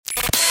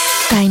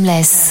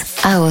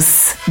Timeless,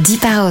 House,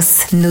 Deep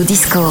House, No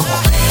Disco.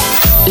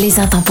 Les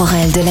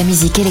intemporels de la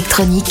musique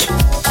électronique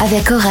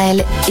avec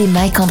Aurel et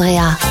Mike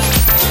Andrea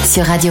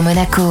sur Radio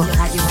Monaco.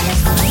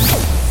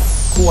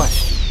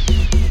 Question.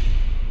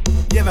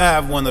 You ever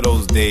have one of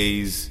those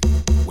days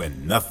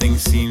when nothing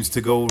seems to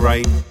go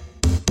right?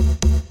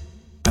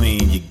 I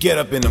mean, you get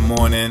up in the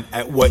morning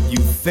at what you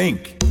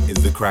think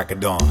is the crack of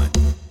dawn,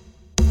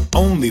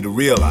 only to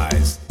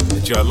realize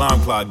that your alarm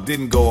clock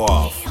didn't go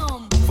off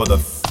for the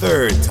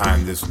third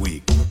time this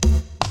week.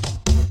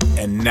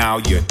 And now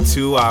you're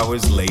 2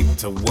 hours late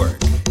to work.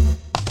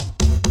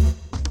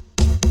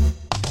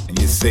 And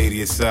you say to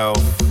yourself,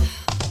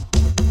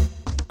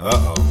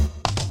 uh-oh,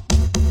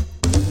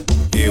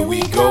 here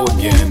we go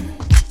again.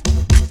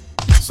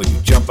 So you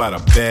jump out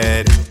of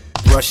bed,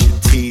 brush your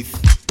teeth,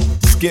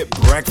 skip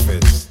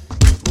breakfast,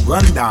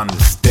 run down the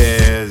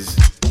stairs,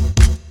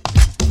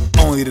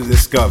 only to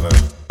discover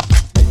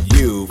that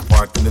you've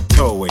parked in the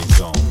towaway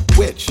zone,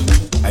 which,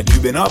 had you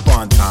been up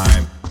on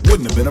time,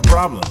 wouldn't have been a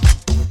problem.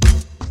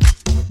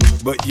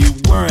 But you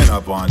weren't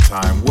up on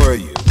time, were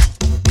you?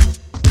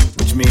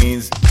 Which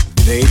means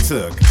they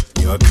took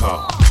your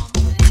car.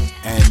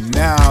 And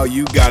now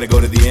you gotta go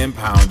to the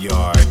impound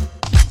yard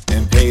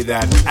and pay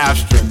that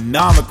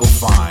astronomical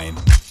fine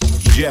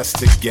just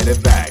to get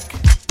it back.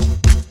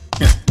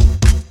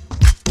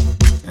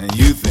 And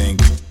you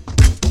think,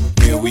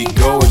 here we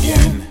go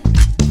again.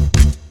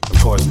 Of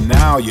course,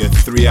 now you're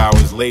 3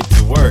 hours late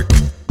to work.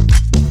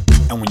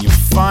 And when you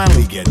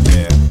finally get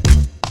there,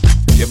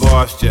 your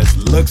boss just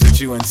looks at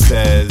you and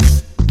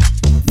says,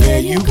 there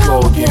you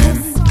go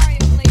again. Sorry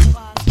I'm late,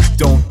 boss.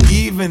 Don't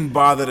even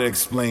bother to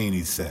explain,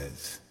 he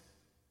says.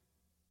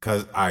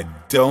 'Cause I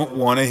don't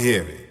want to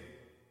hear it.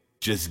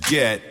 Just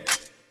get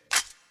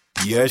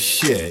your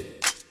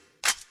shit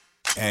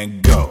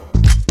and go.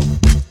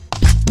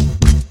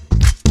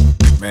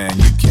 Man,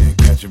 you can't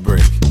catch a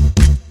break.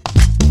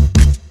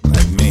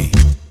 Like me.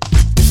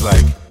 It's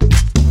like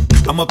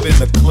I'm up in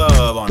the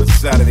club on a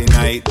Saturday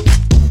night,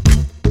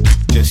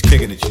 just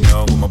kicking it, you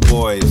know, with my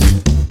boys,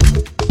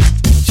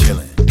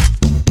 chilling,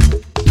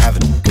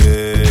 having a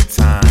good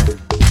time.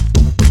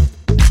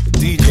 The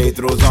DJ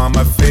throws on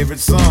my favorite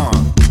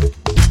song.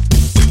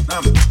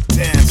 I'm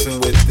dancing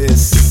with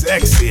this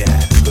sexy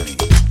ass honey.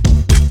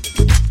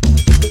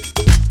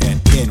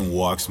 And in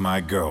walks my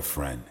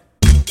girlfriend.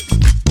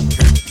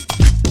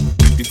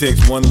 She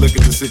takes one look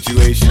at the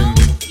situation,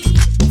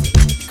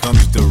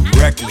 comes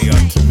directly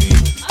up to me,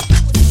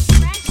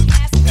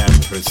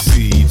 and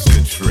proceeds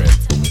to trip.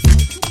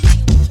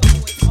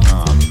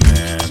 Oh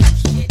man,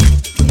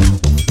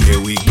 here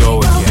we go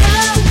again.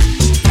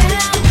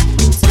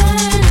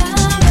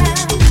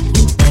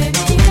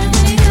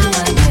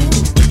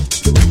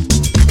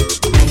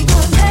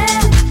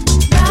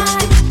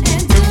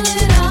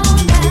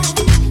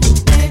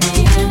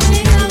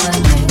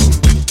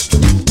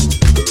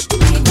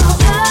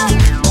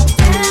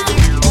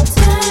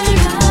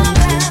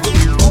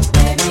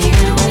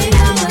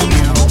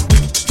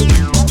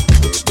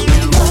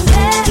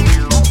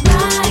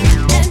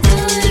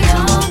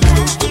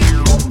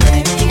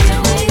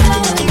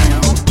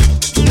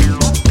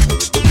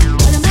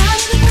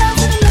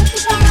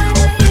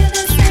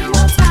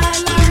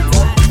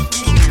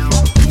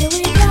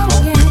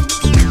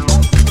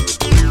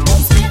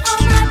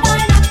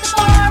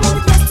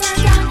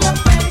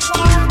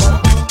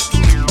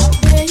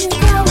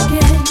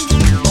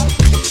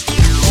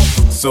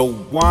 So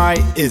why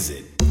is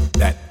it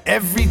that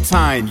every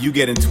time you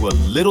get into a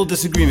little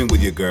disagreement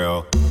with your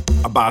girl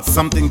about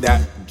something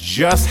that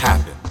just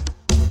happened,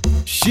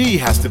 she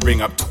has to bring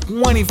up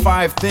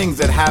 25 things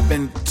that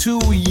happened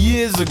 2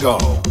 years ago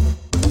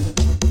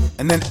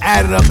and then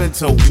add it up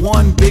into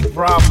one big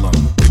problem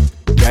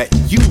that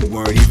you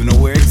weren't even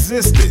aware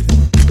existed?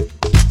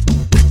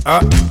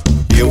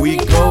 Here we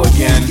go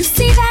again. You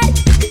see that?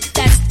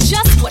 That's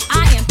just what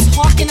I am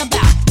talking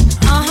about.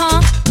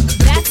 Uh-huh,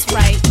 that's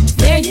right.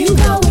 There you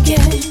go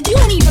again. You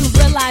don't even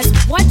realize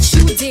what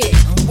you did,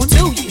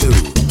 do you?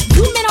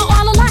 You men are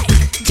all alike.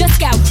 Just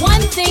got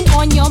one thing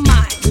on your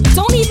mind.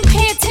 Don't even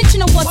pay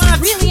attention to what's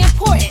really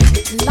important.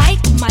 Like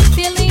my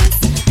feelings.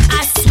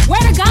 I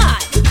swear to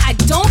God, I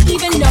don't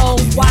even know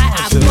why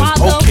I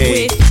bother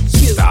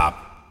with you. Stop.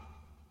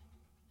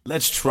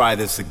 Let's try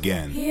this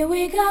again. Here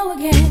we go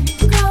again.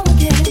 Go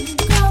again.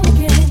 Go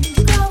again.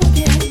 Go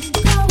again.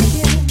 Go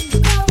again.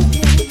 Go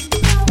again.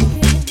 Go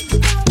again.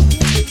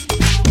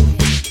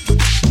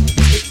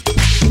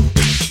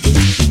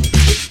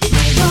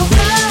 Turn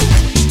around.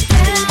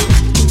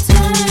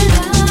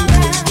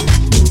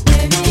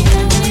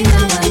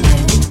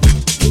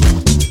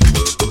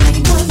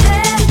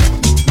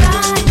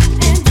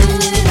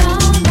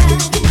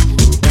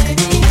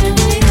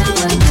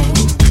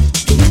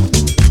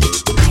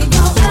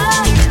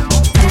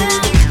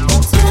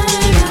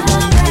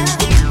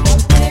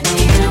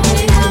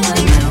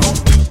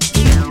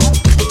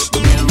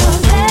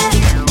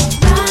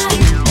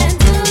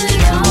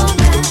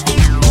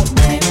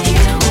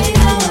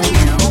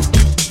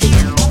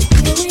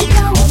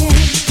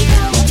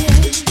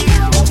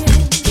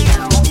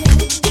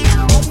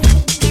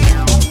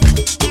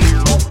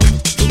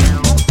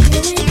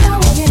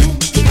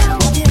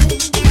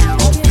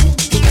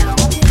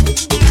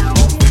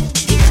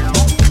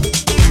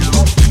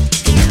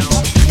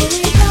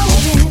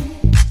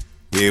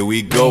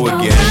 we go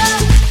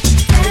again.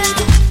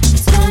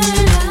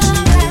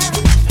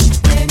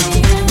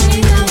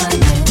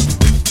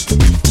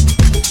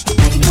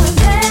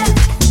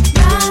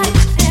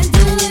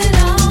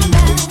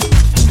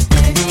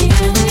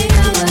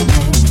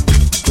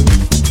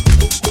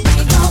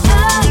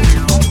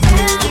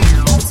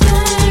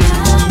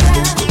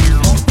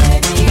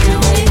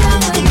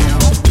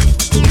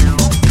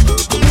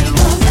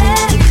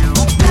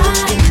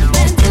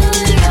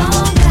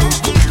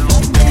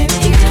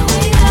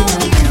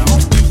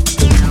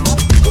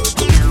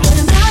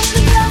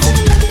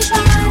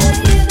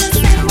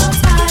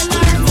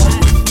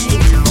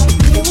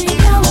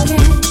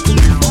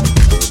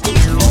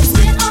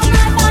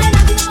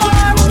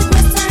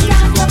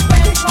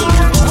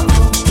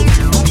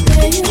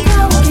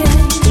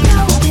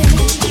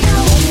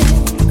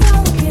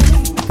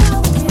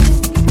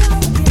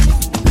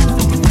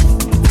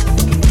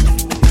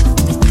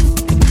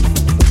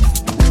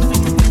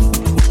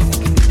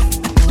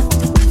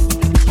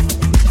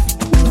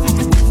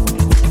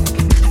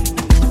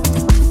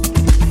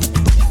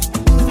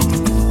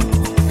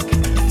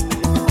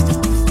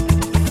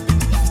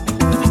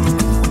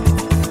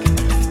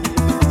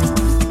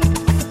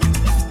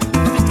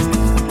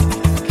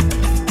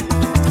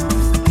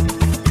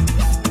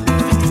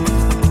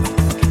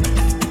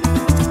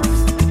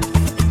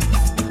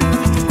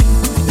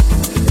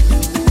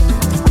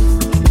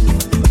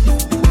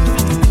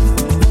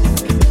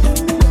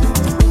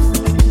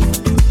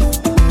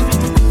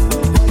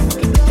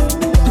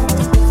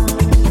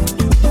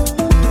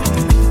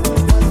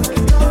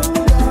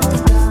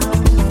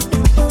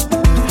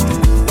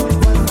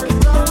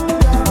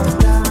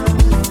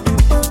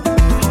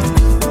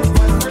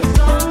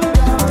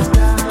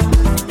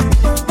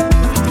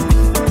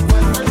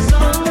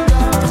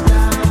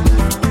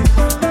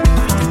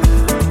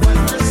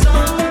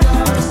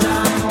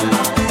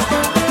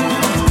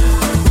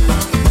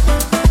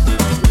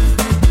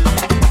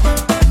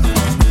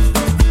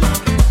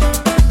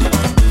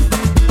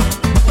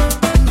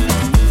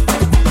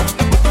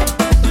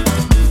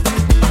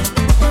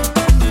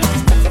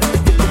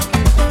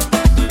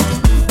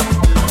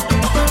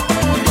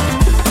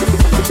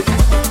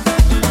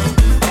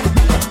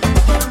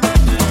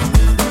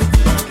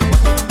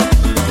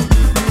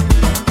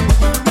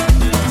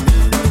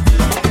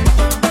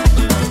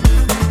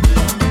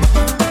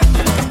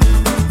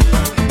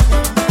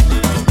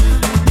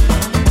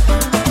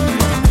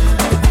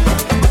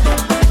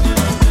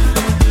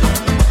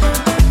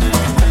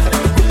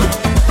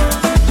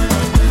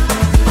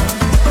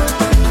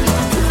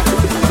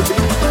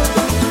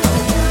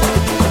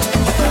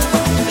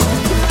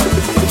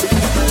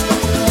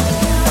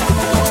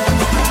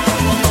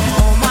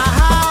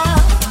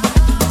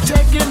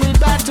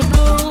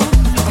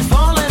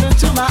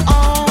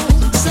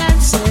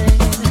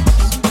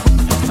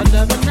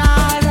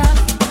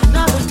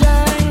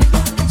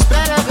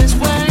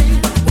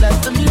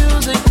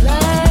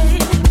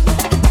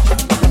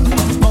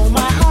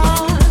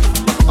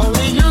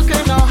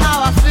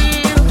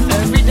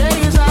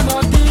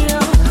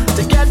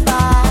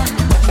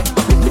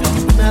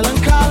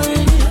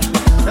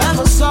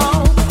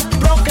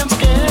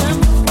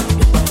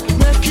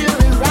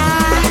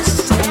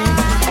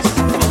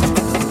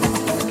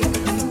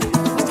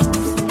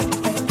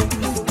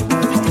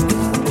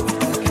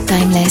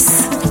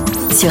 Timeless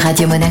sur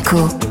Radio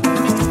Monaco.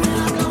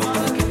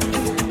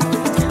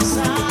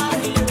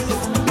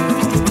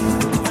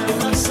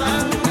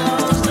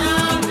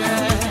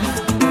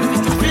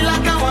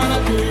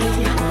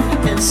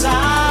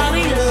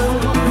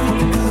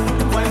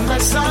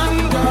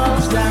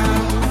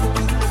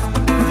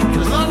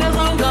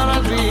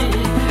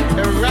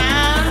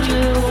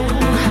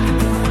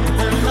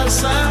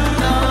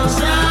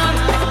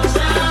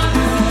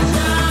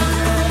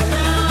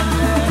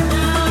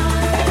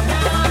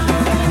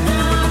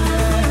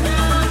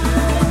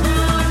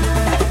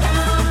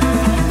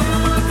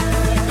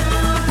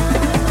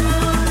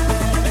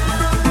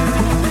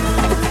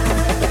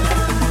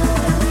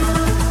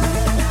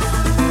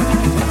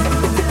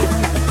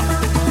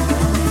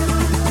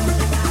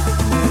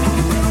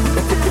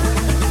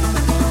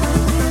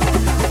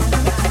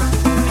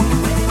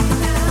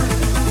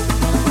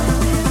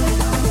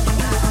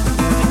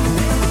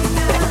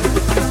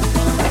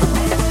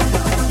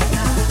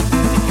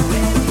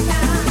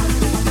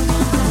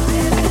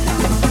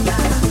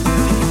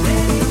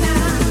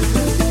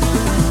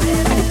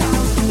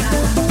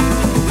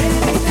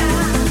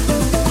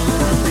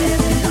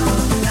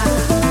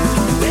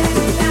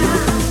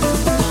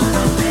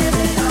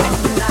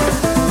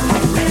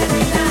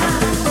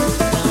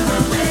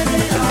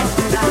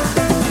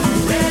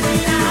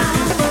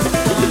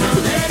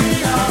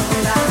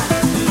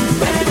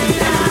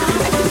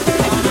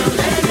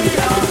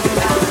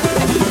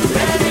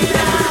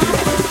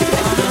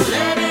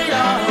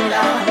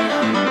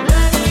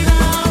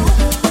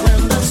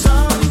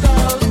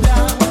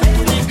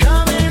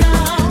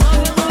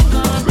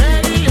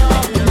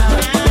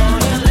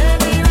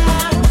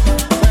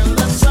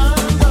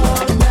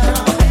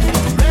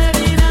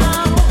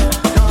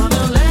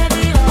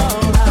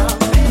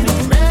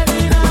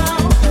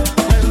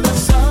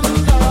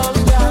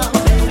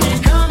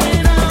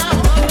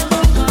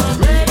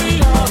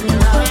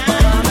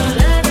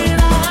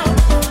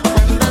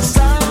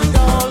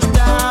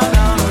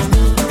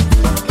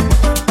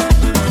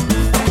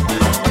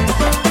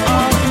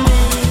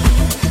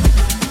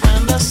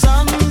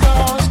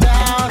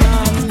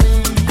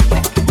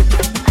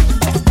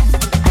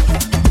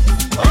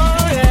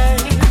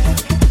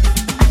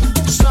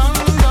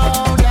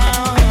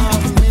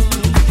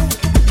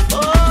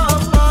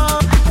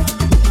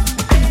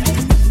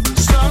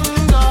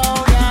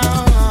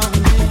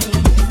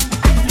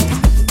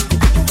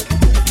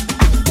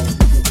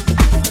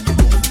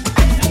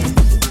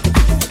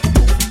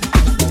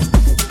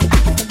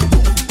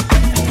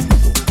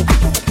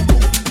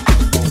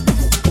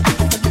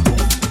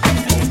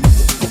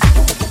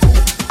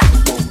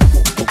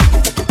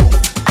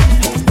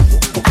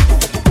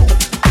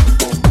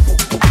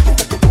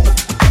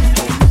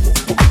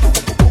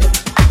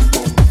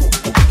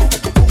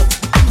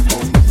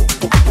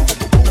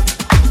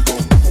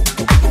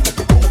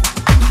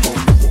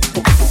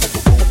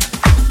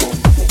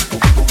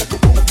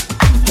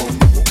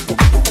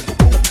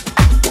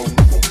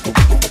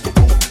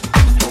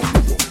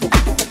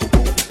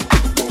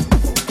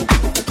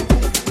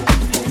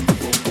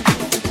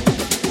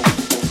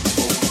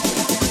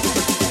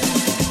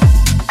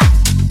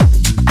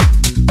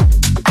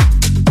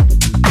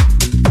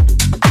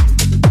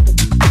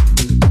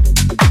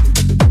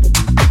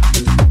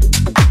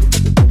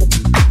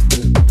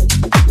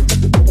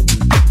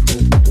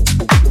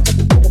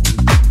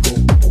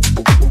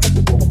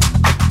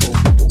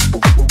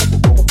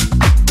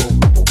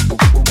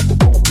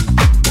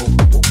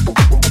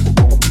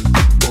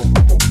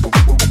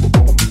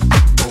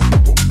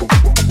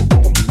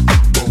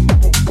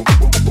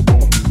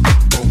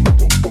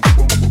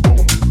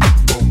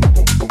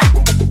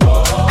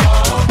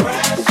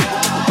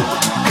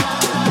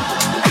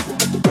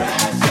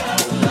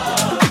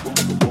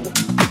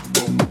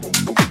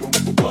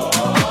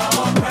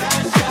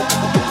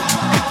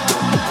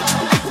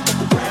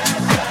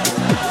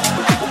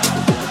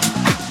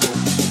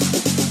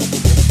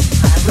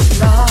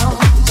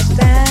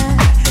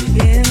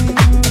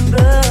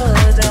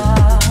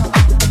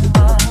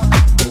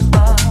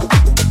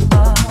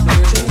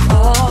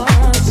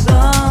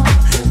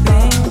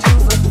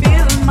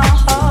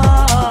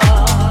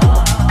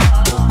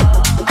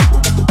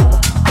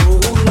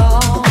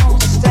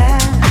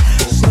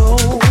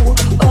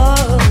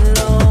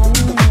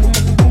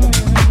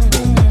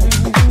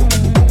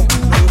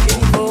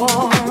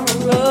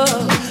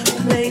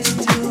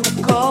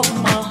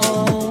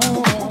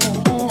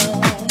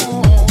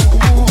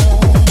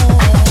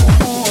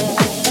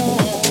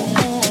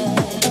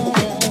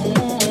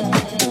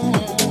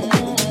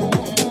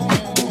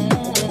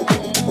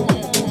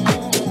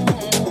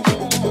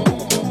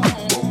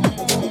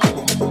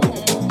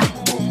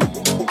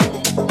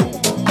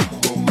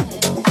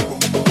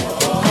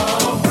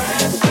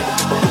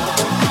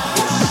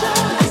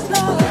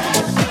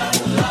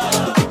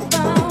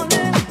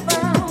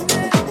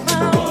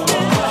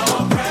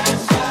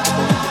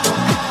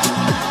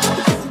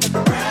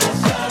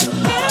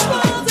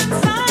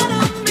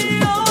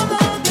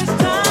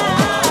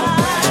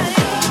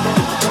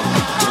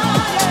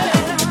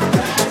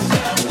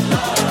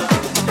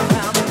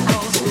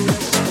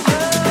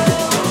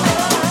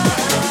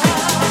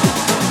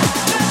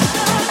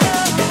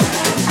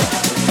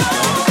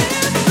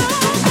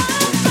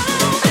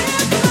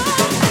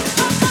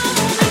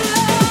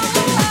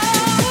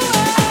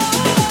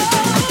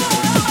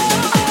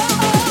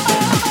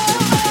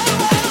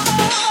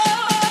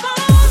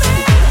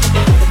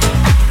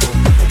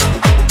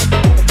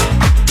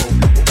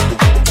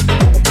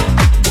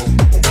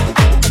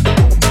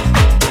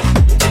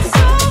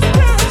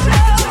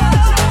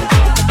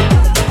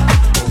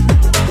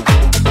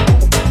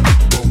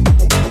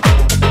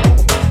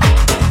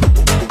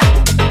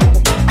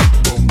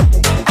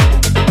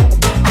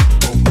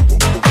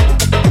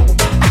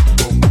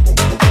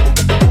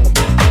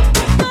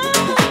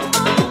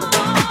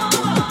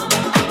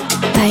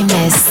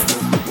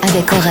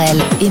 avec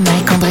Aurel et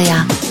Mike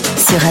Andrea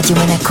sur Radio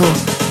Monaco.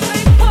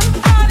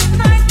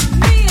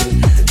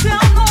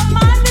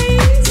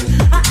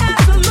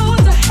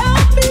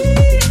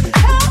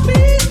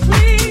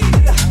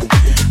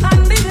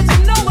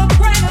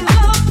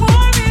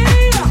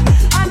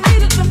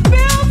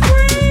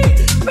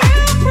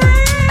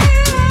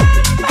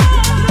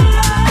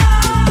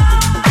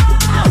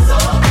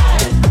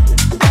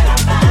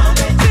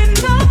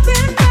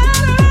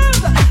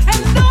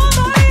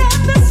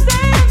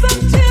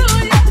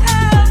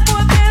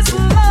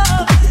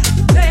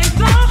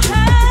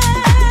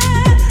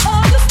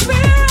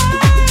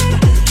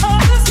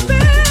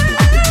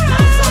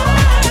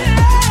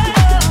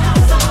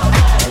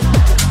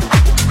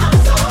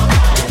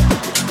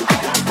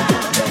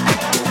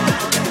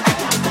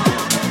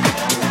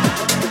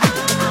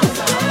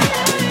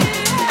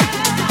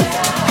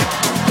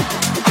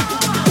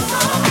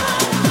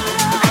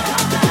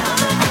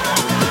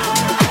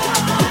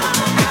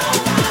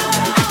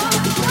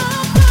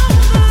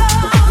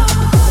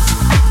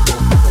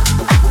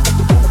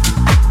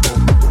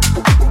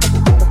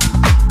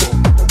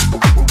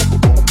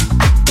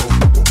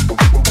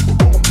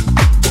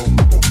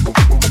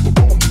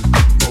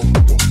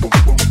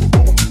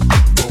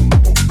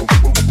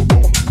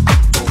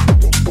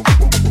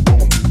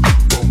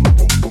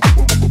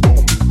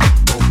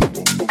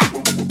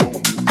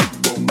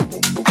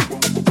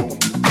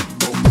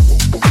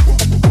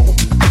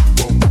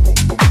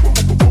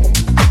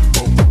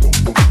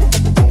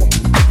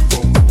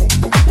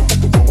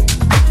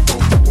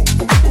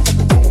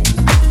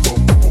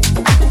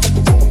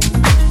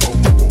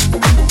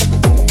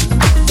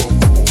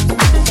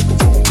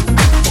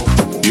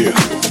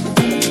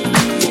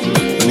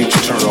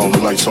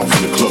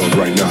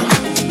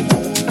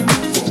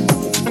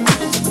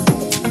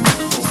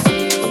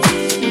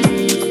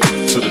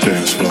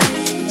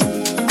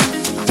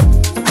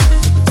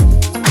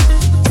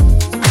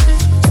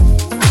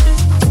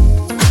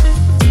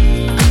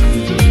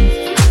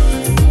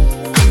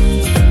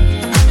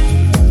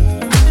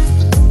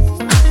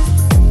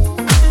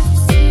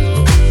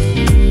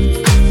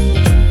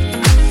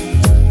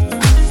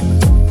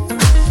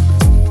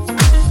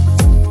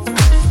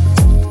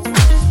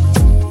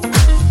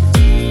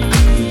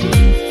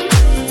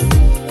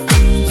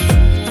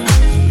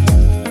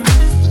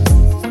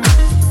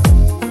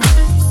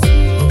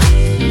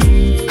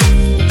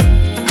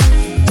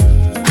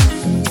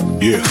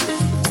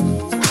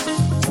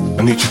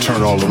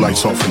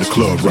 Lights off in the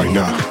club right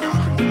now.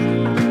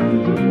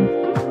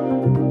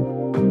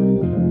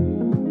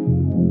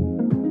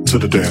 To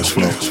the dance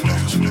floor.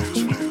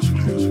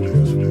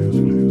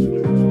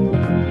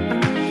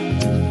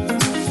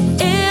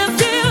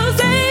 If you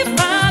save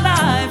my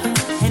life,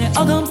 and it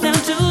all comes down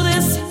to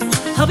this,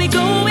 I'll be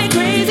going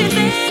crazy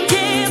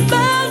thinking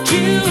about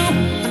you.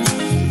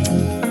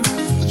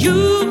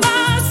 You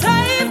might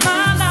save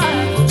my life.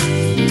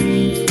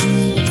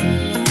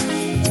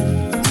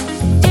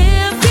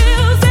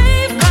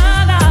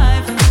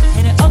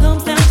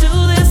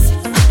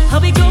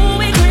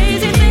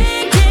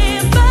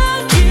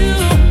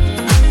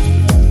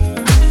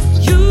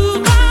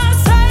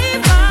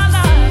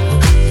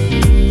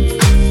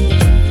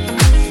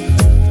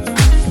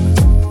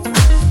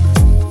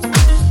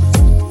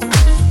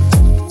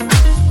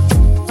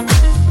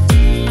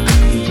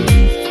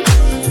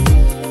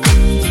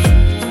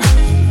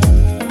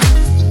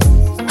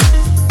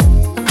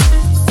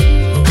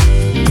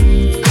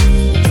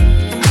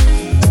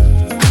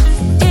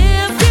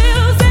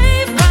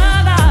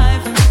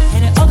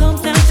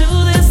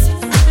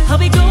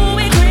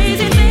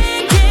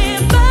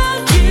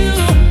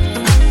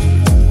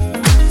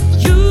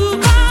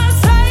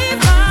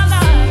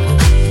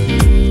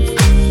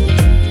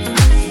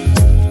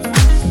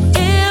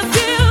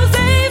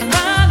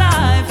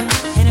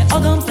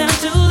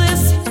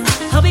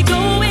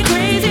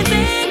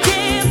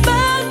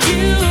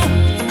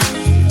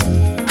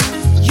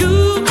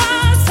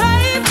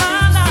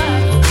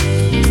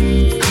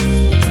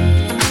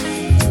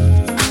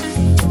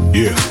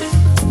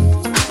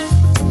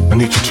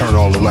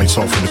 Lights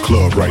off in the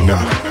club right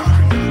now.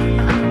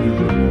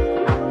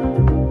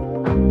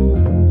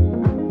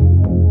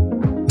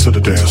 To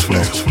the dance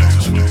floor.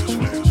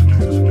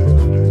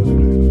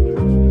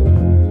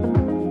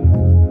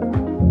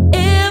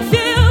 If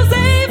you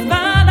save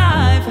my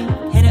life,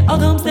 and it all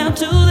comes down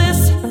to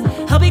this,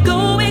 I'll be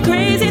going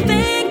crazy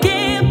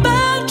thinking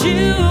about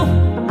you.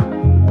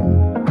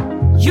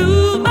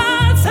 You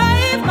might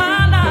save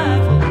my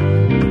life.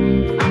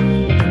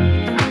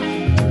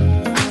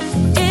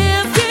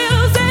 If you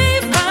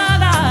save my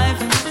life,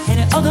 and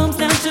it all comes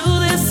down to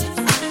this,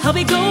 I'll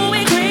be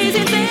going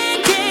crazy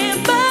thinking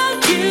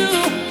about you.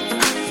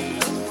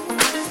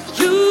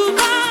 You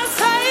might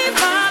save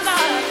my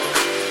life.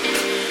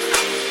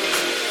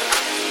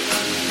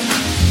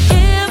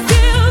 If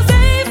you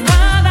save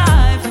my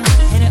life,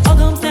 and it all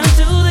comes down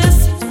to this,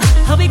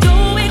 I'll be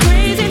going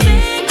crazy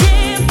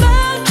thinking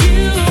about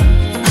you.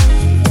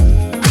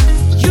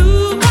 You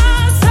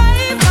might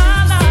save my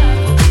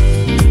life.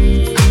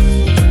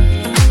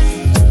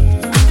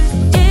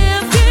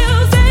 If you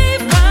save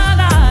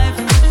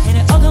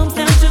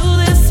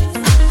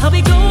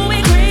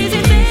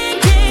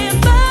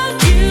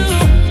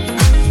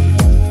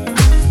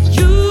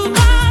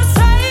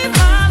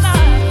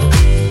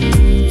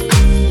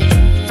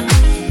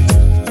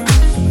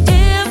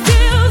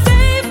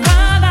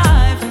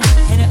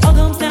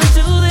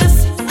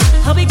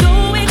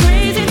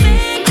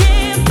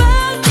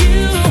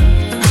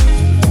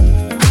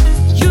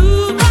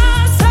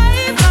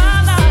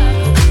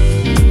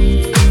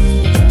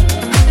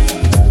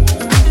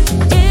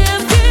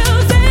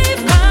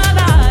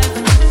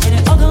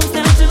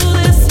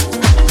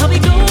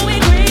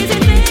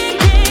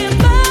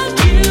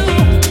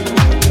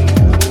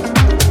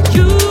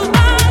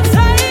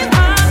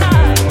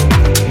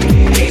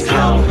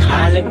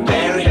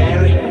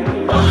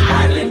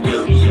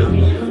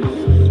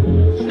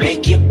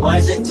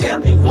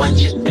what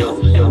you do.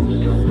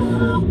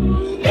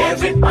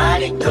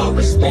 Everybody go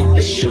respect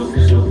the shoe,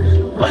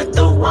 but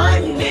the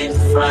one in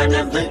front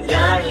of the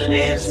gun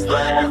lives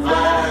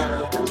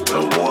forever.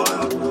 The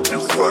one in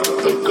front of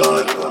the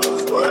gun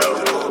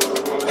forever.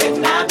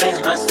 And I've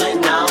been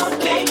hustling all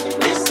day,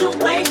 this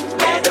away,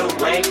 that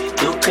away,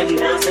 through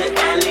canals and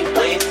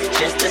alleyways,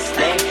 just to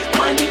stay.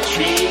 Money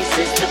trees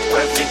is the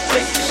perfect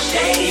place to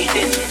shade,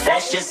 and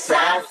that's just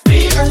how I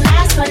feel. The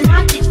last one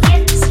not to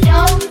get the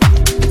stove.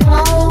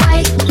 Won't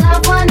wait,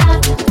 love one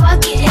up,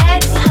 bucket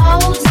heads,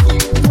 hoes.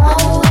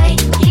 Won't wait,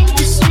 hit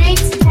the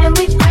streets and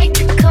we break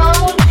the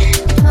code.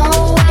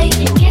 Won't wait,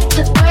 get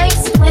the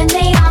brakes when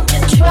they on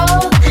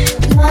patrol.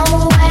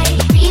 Won't wait,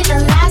 be the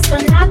last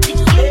one not to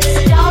get the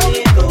stove.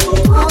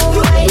 Won't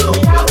wait,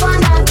 love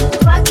one up,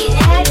 bucket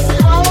heads,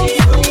 hoes.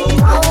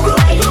 Won't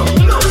wait,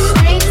 hit the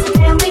streets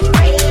and we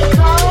break the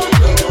code.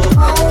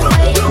 Won't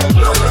wait,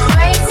 get the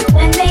brakes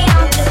when they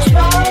on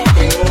patrol.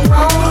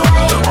 Won't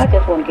wait. I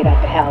just want to get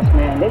out the house,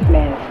 man. This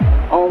man is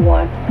on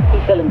one. He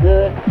feeling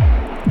good.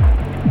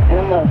 And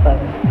a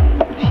motherfucker.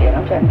 Shit,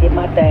 I'm trying to get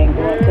my thing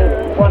going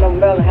too. One of them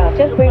building house.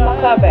 Just bring my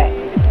car back.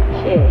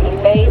 Shit, he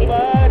faded. He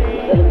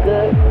feeling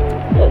good.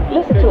 Look,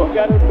 listen to him. You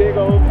got a big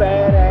old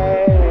fat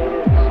ass,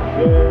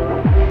 girl.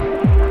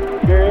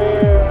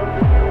 Girl,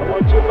 I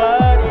want your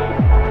body.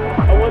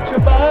 I want your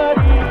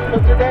body.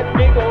 Look at that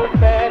big old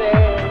fat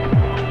ass,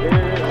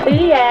 girl. See,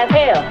 he ass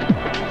hell.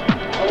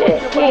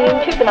 Shit, he ain't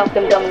even tripping off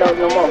them dominoes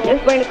no more.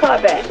 Just bring the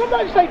car back.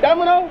 Somebody say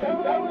domino?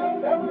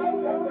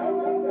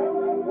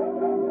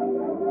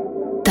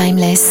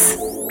 Timeless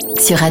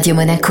sur Radio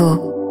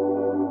Monaco.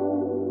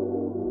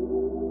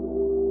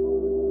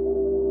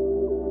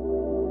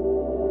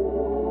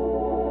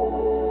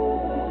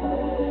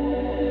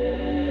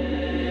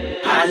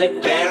 Halle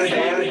Berry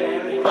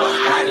or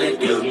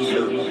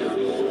Hallelujah.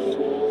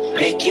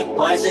 Pick your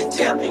poison,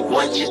 tell me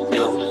what you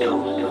do.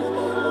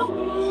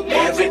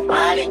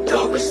 Everybody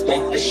go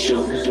respect the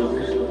shoe,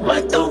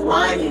 but the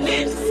one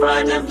in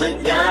front of the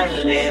gun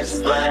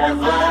lives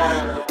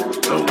forever.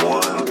 The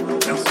one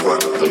in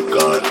front of the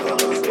gun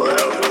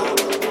forever.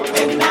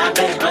 And I've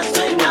been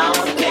hustling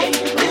all day,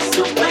 this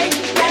away,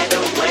 that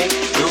away,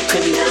 through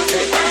canals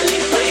and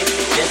alleyways,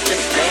 just to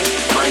stay.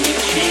 Money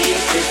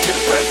trees is the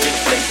perfect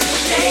place to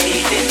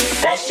shade, and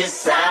that's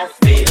just how I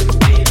feel.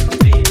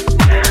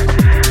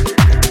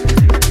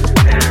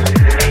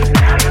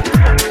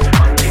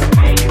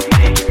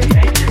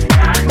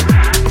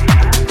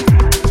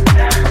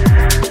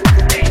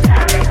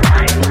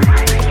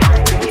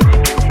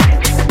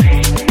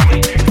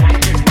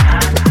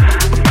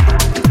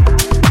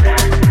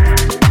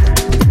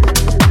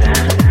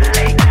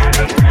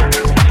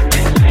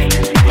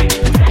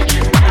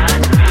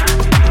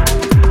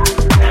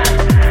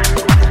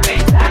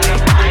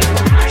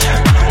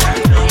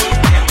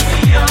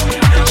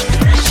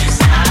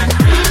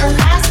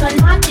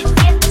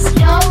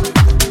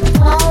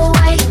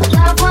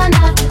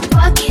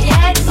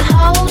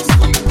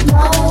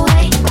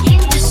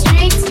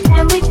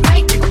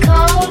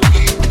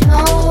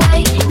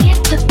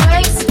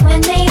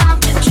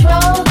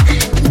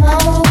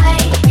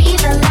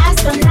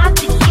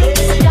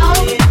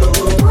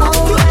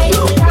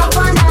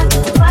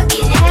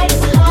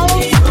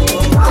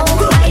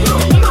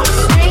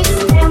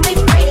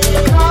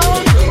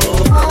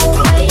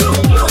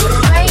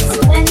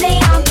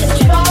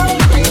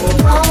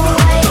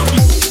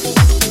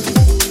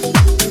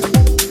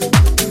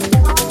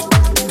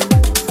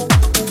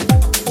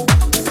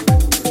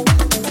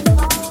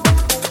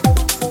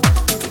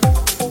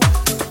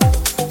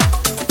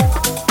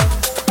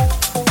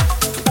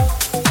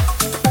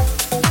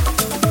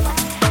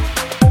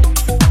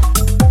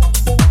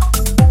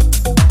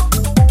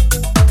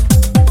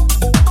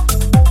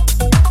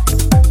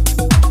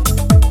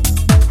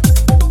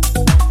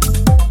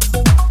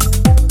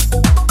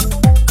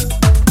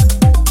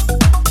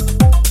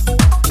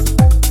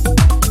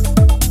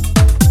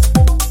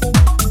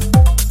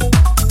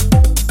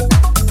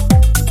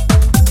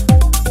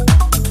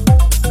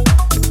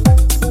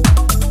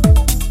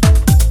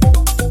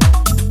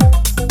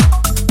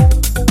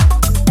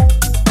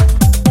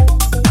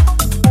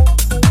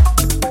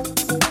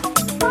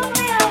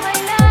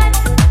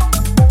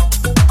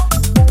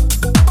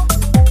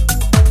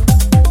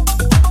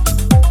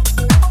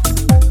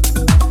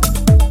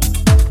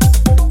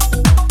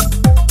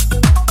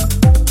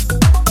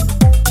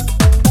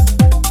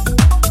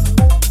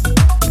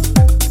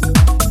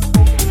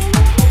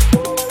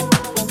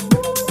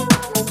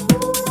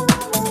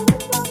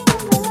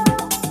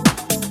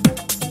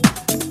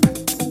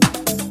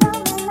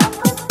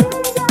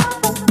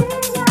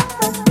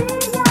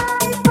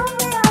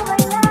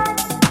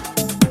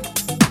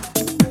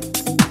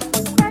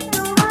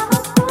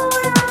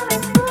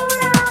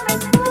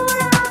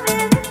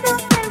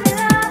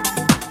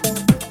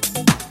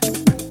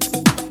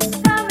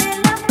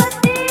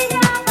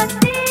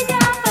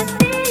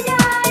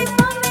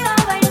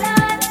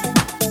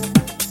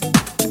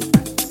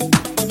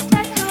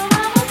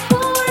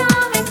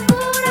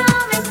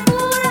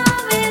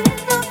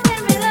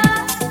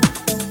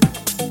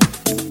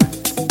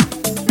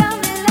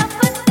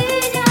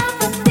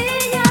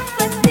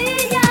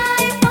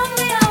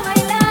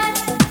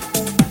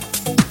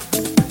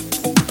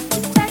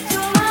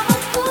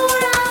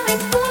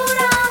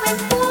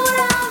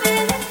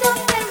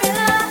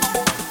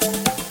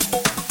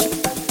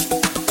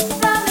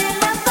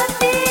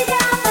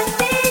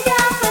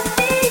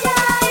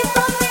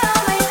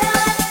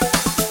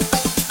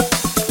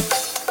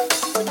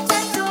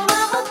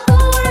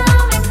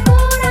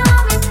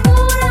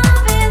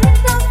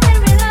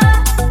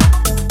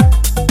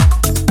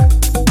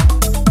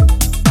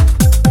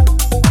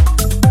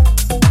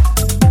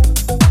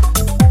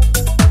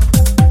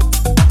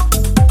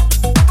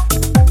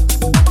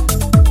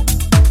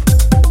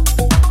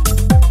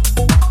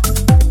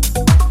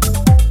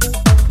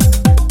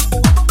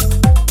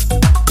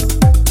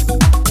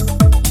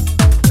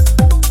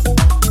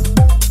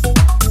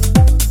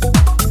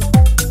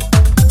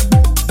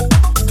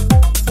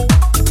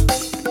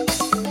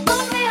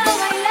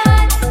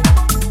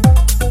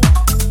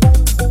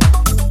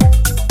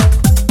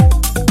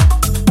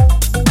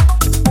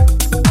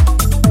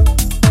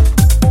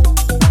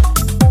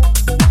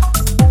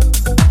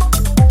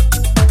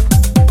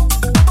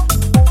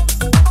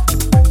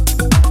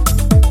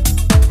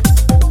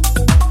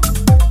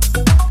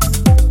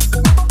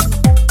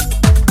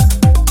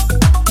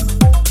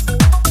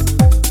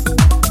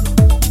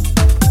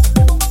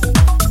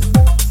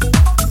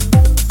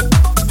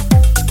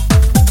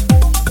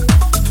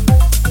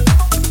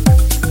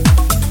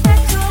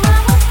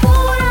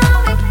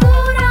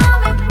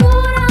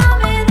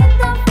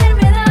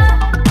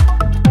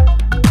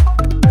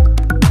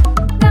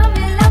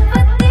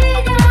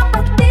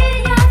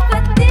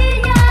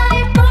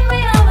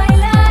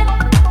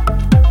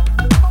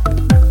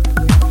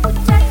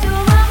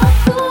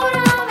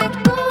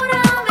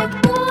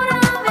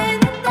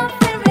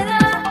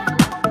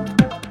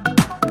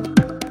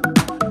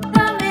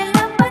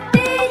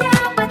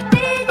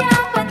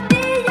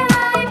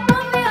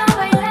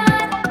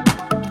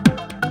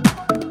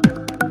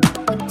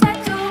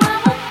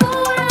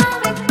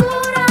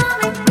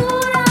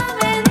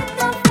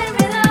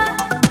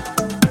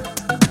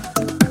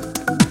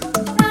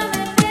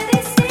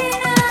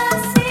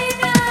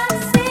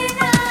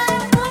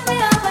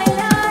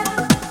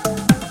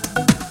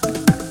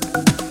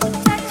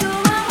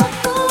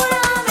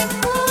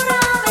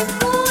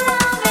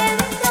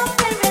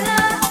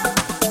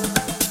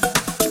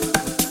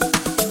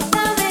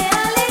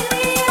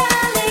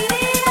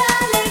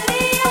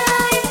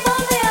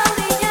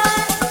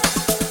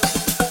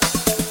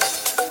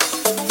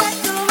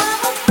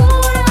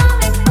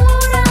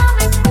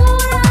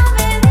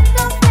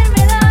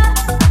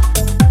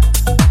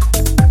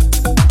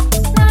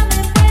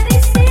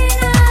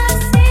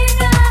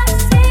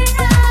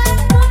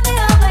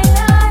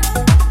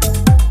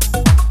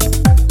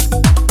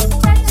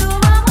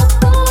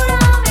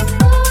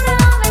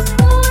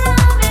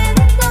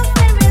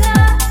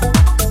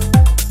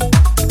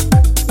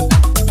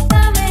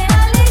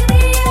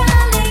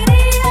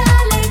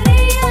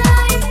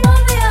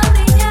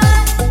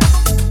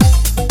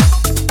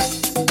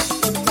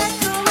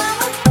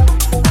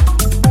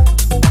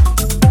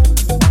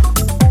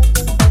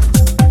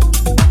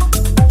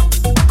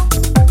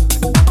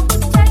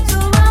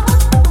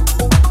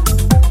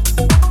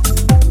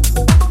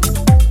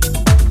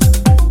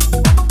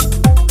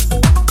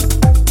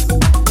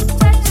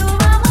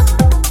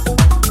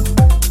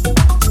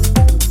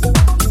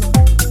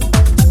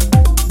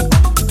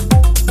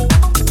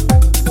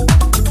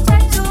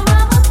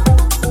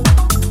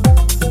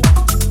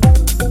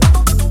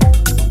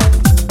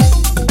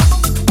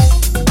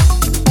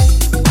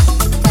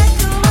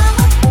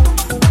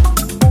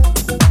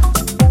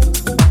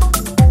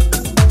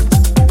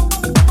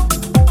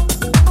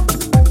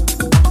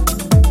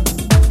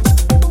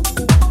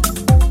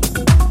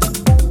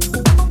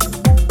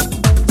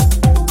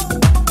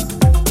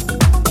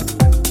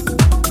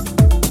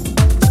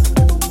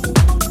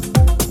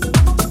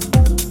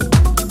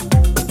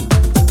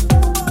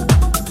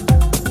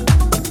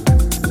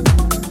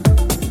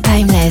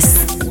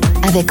 Timeless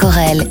avec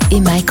Aurel et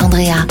Mike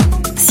Andrea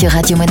sur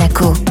Radio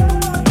Monaco. Myself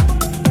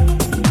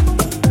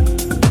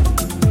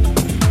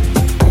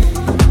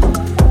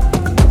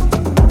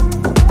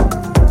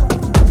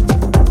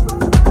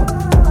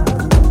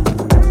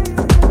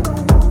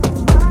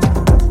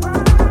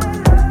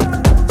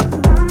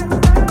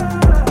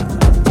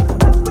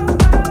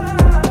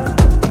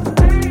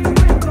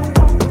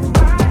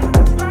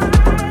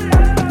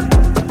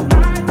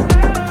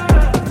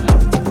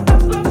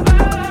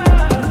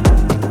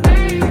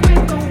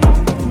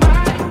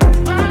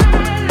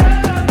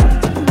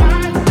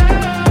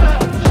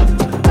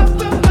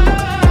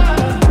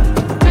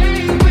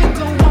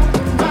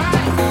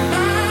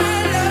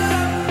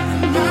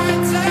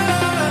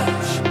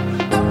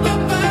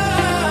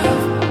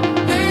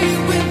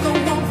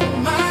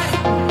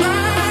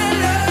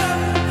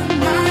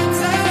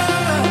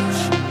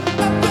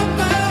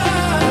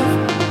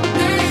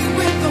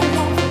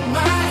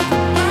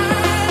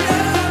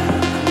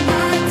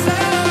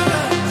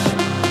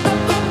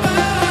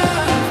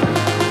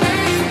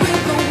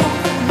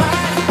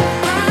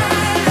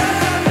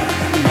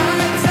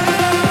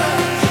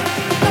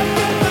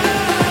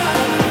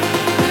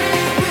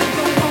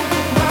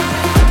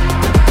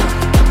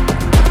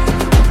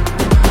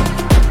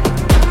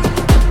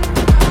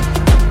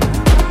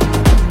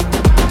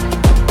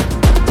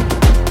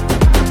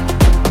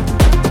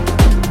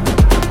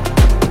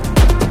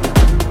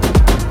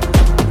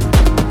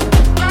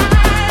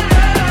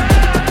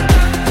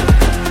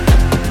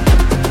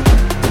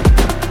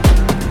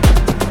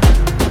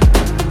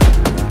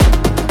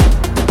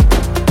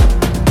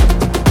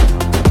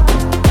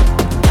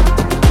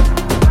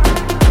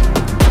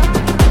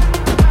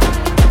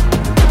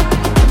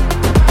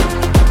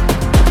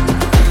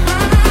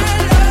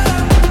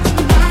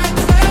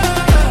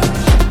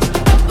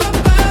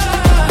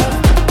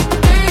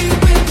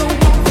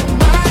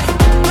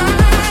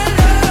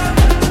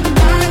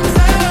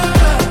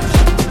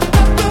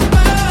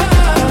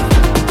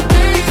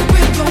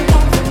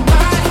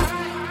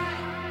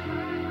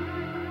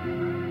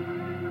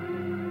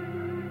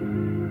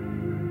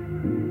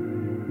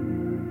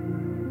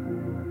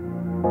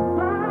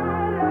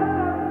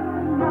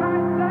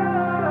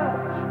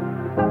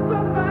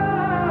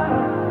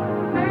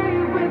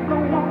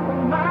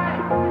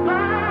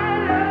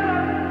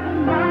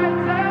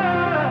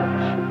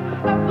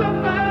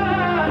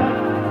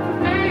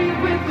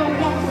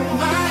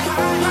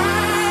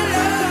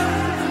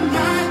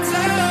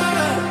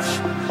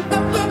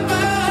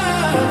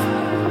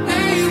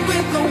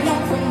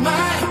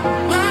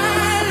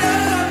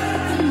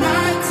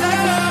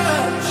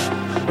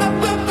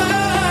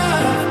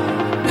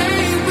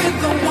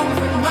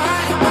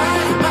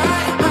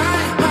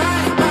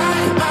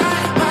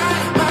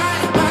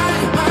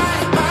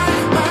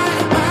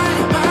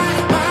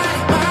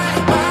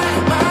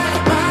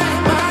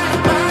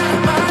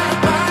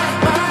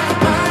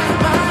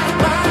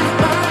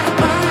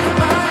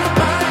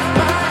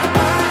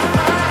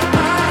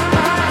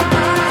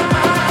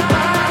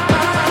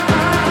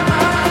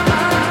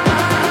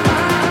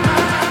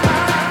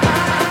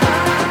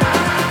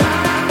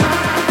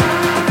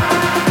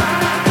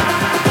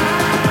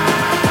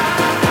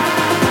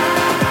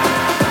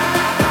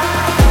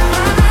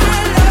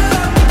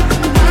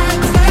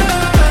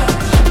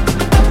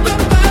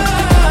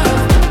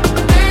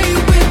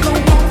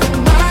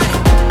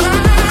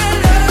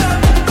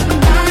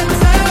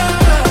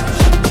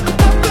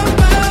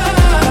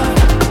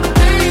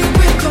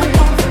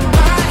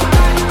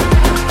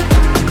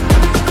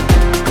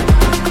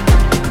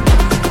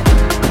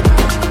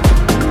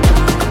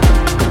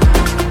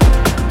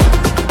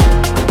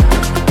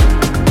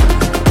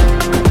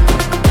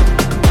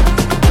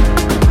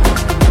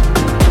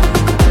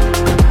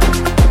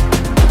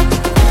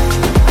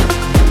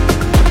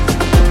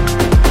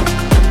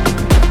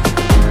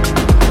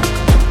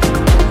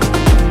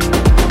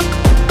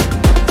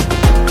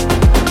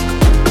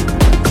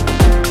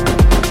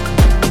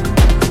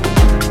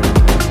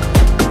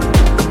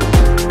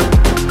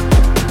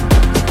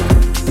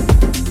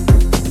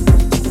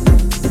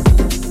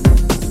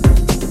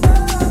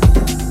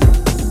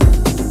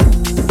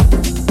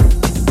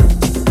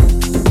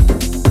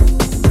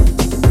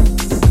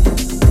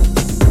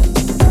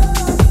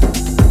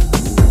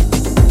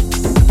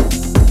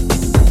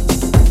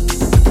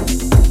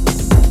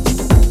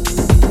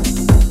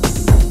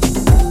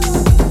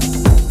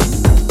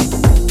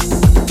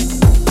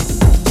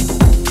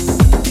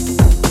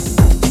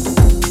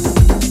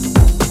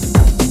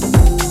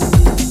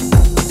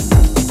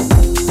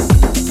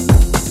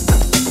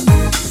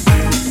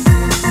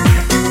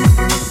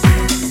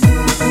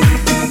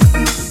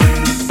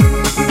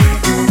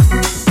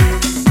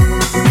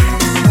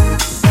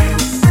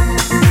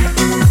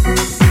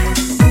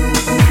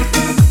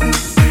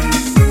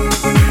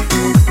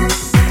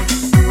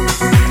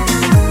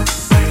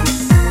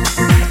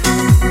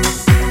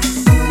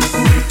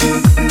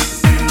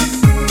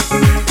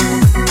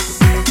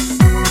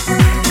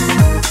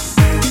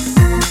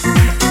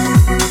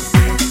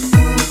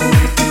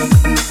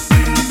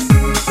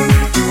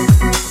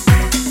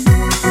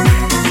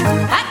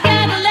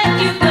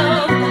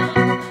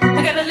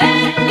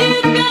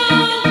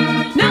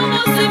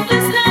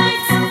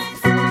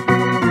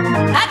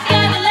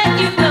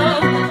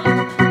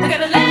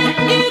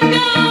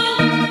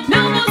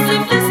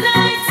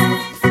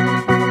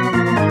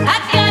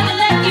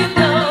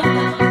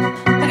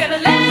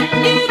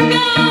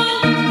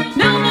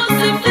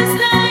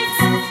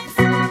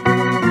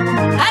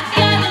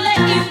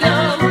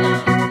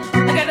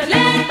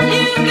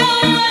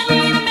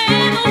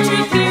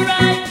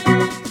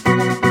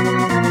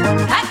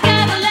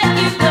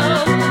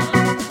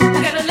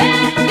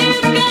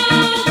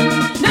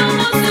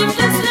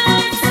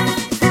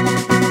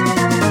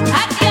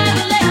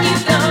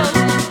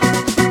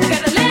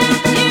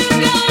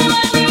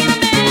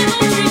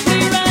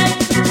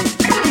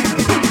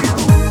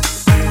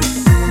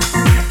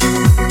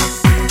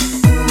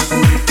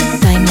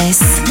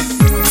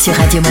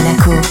Radio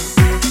Monaco.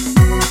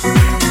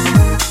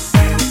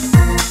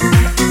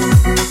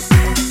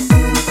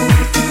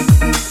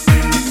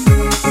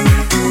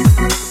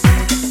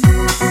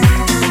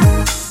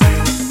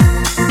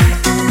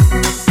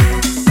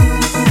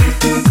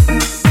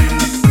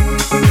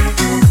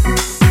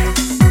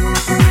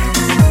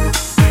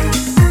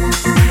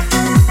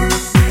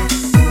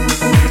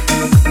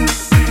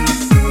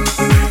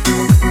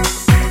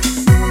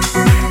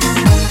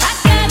 I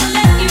gotta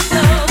let you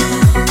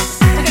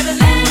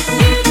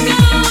go.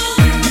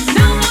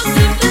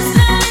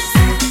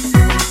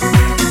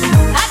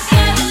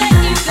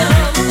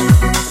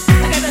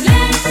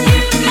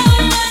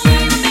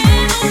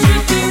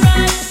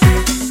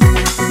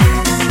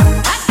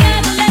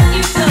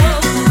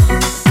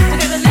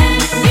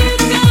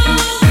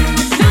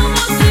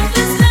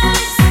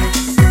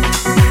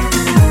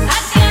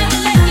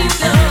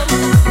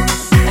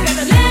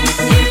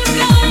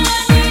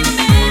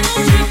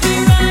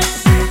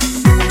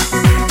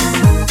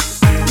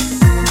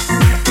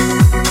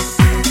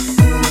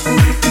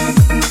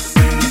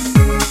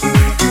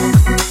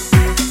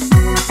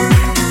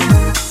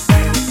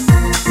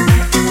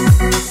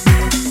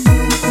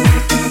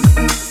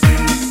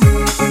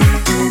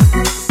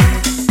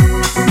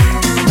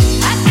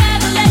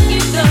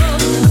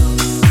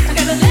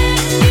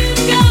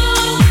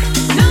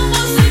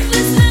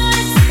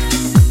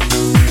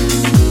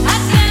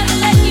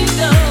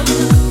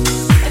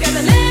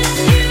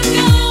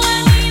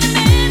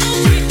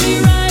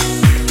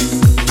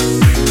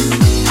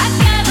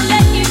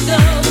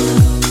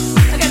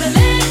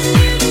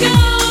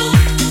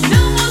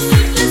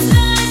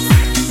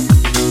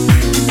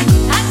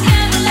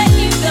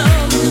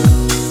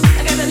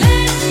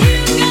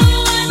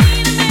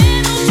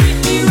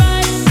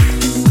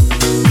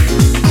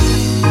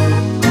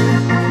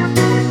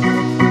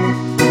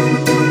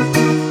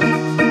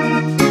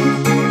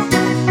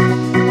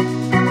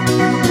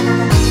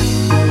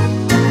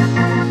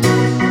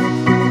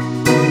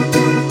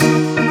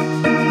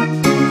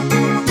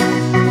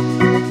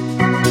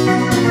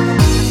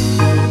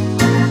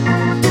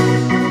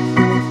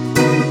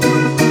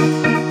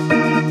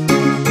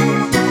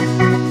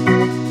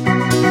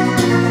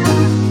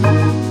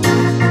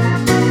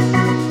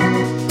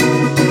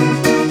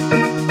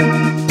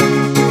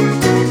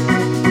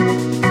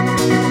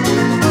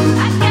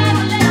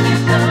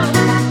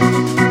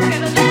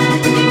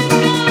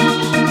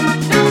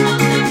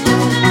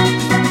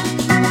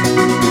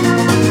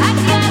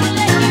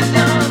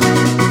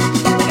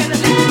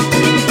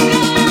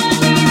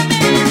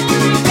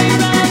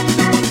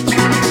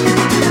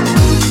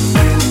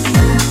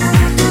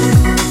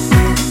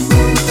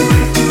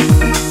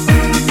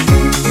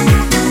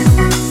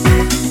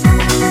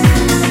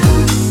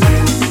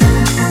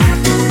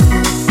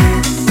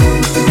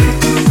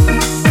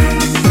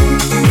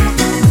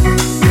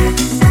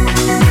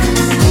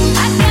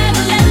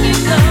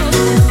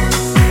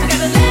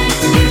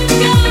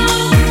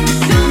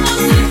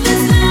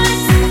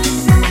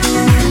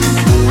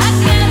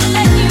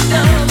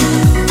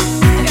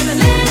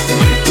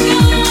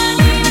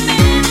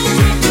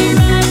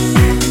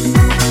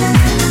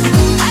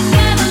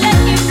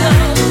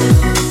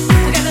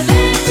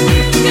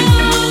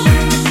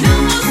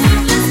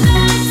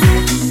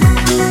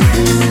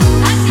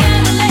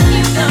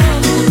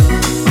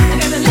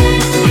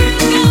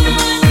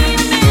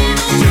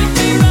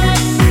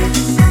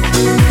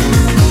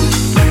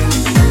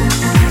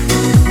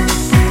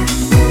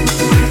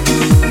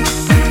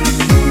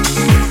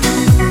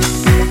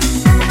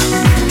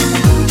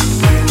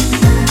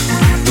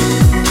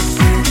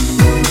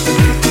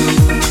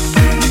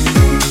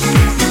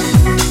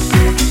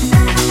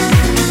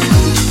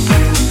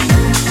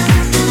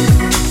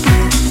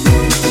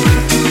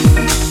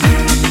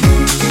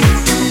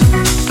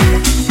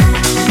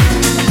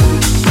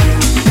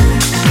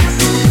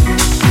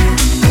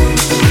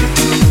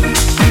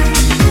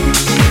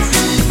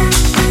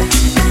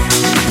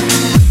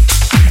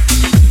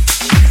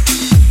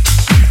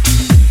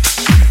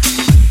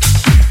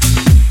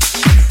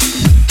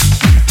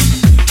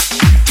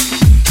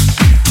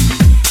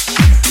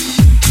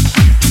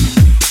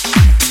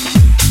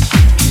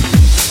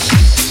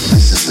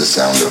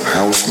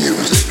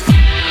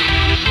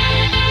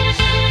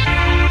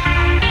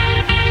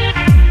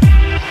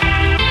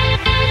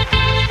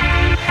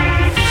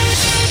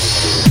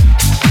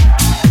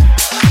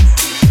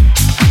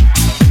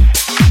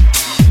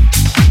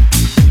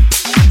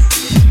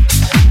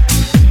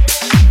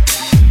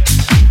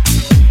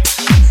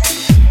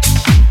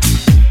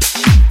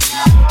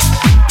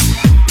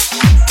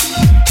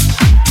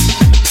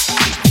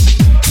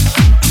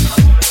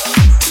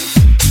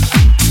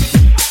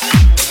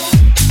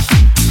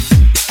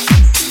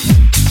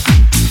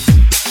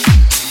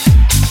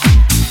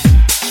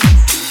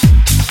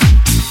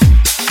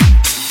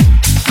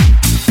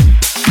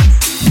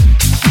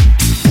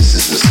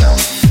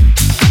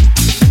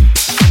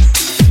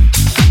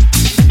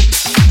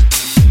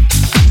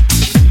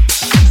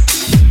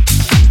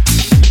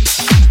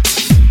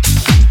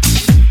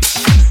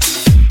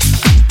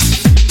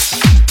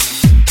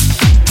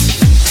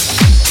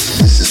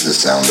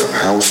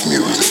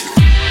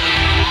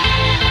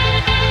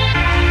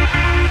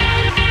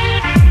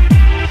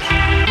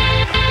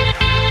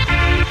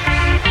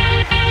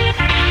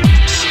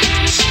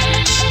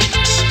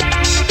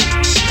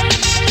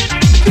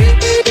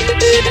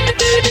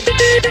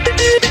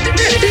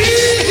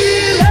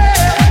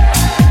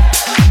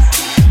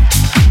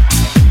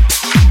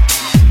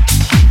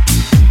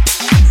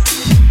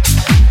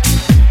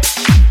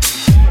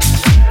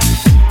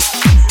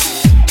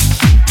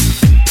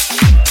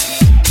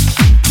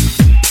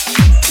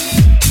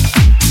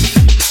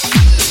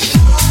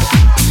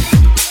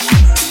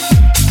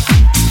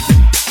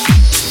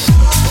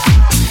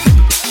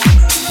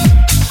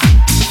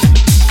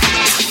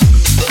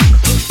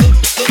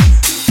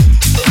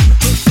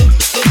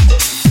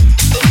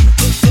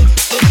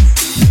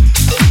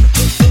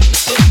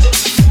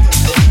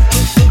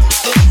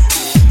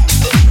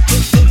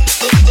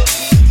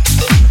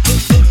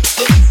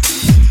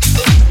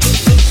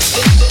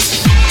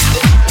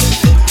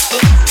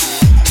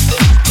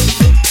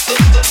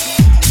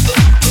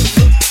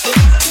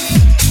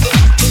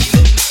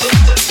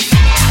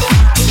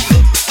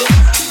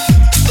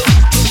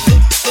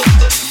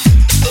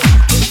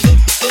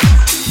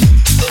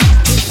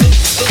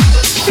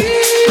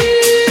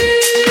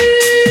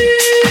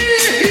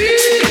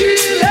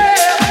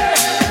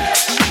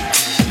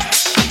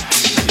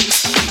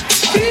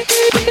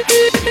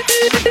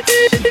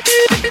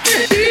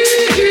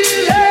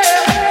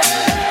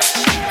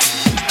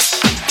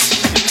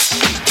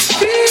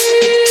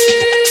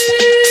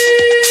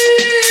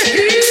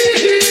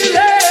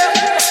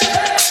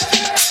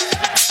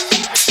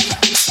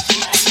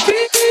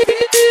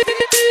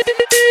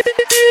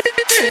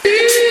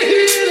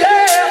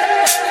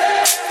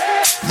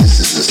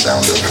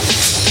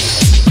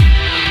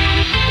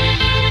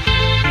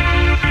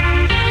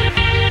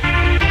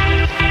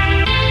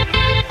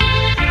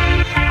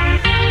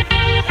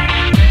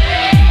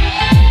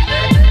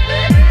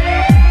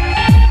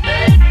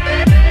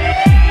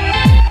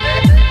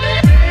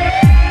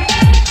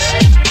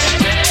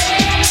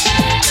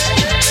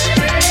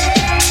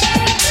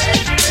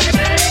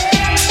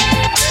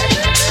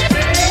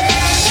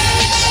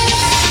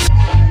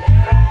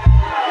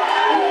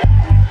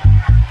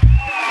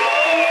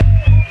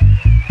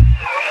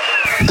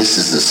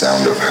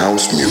 sound of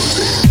house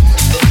music.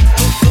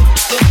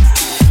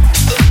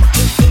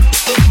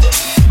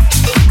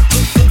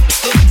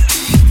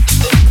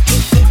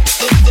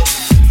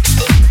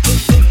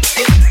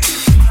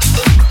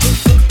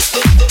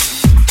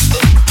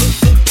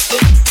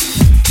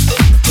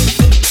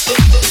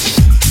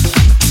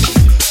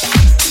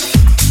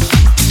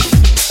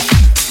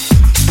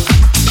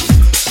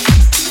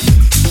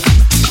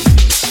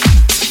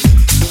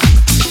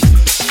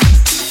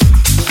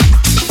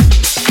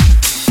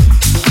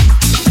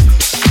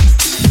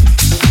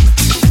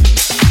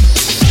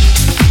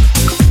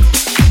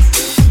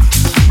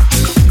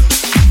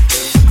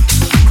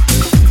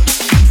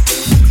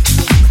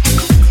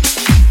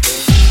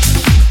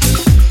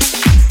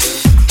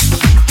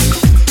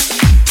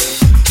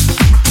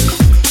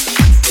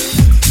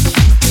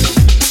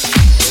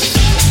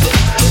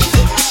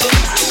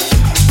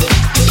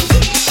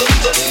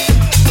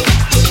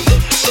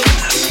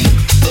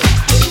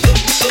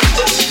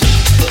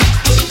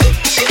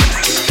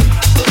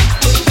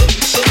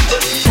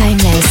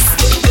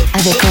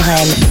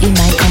 et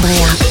Mike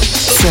Andrea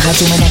sur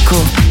Radio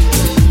Monaco.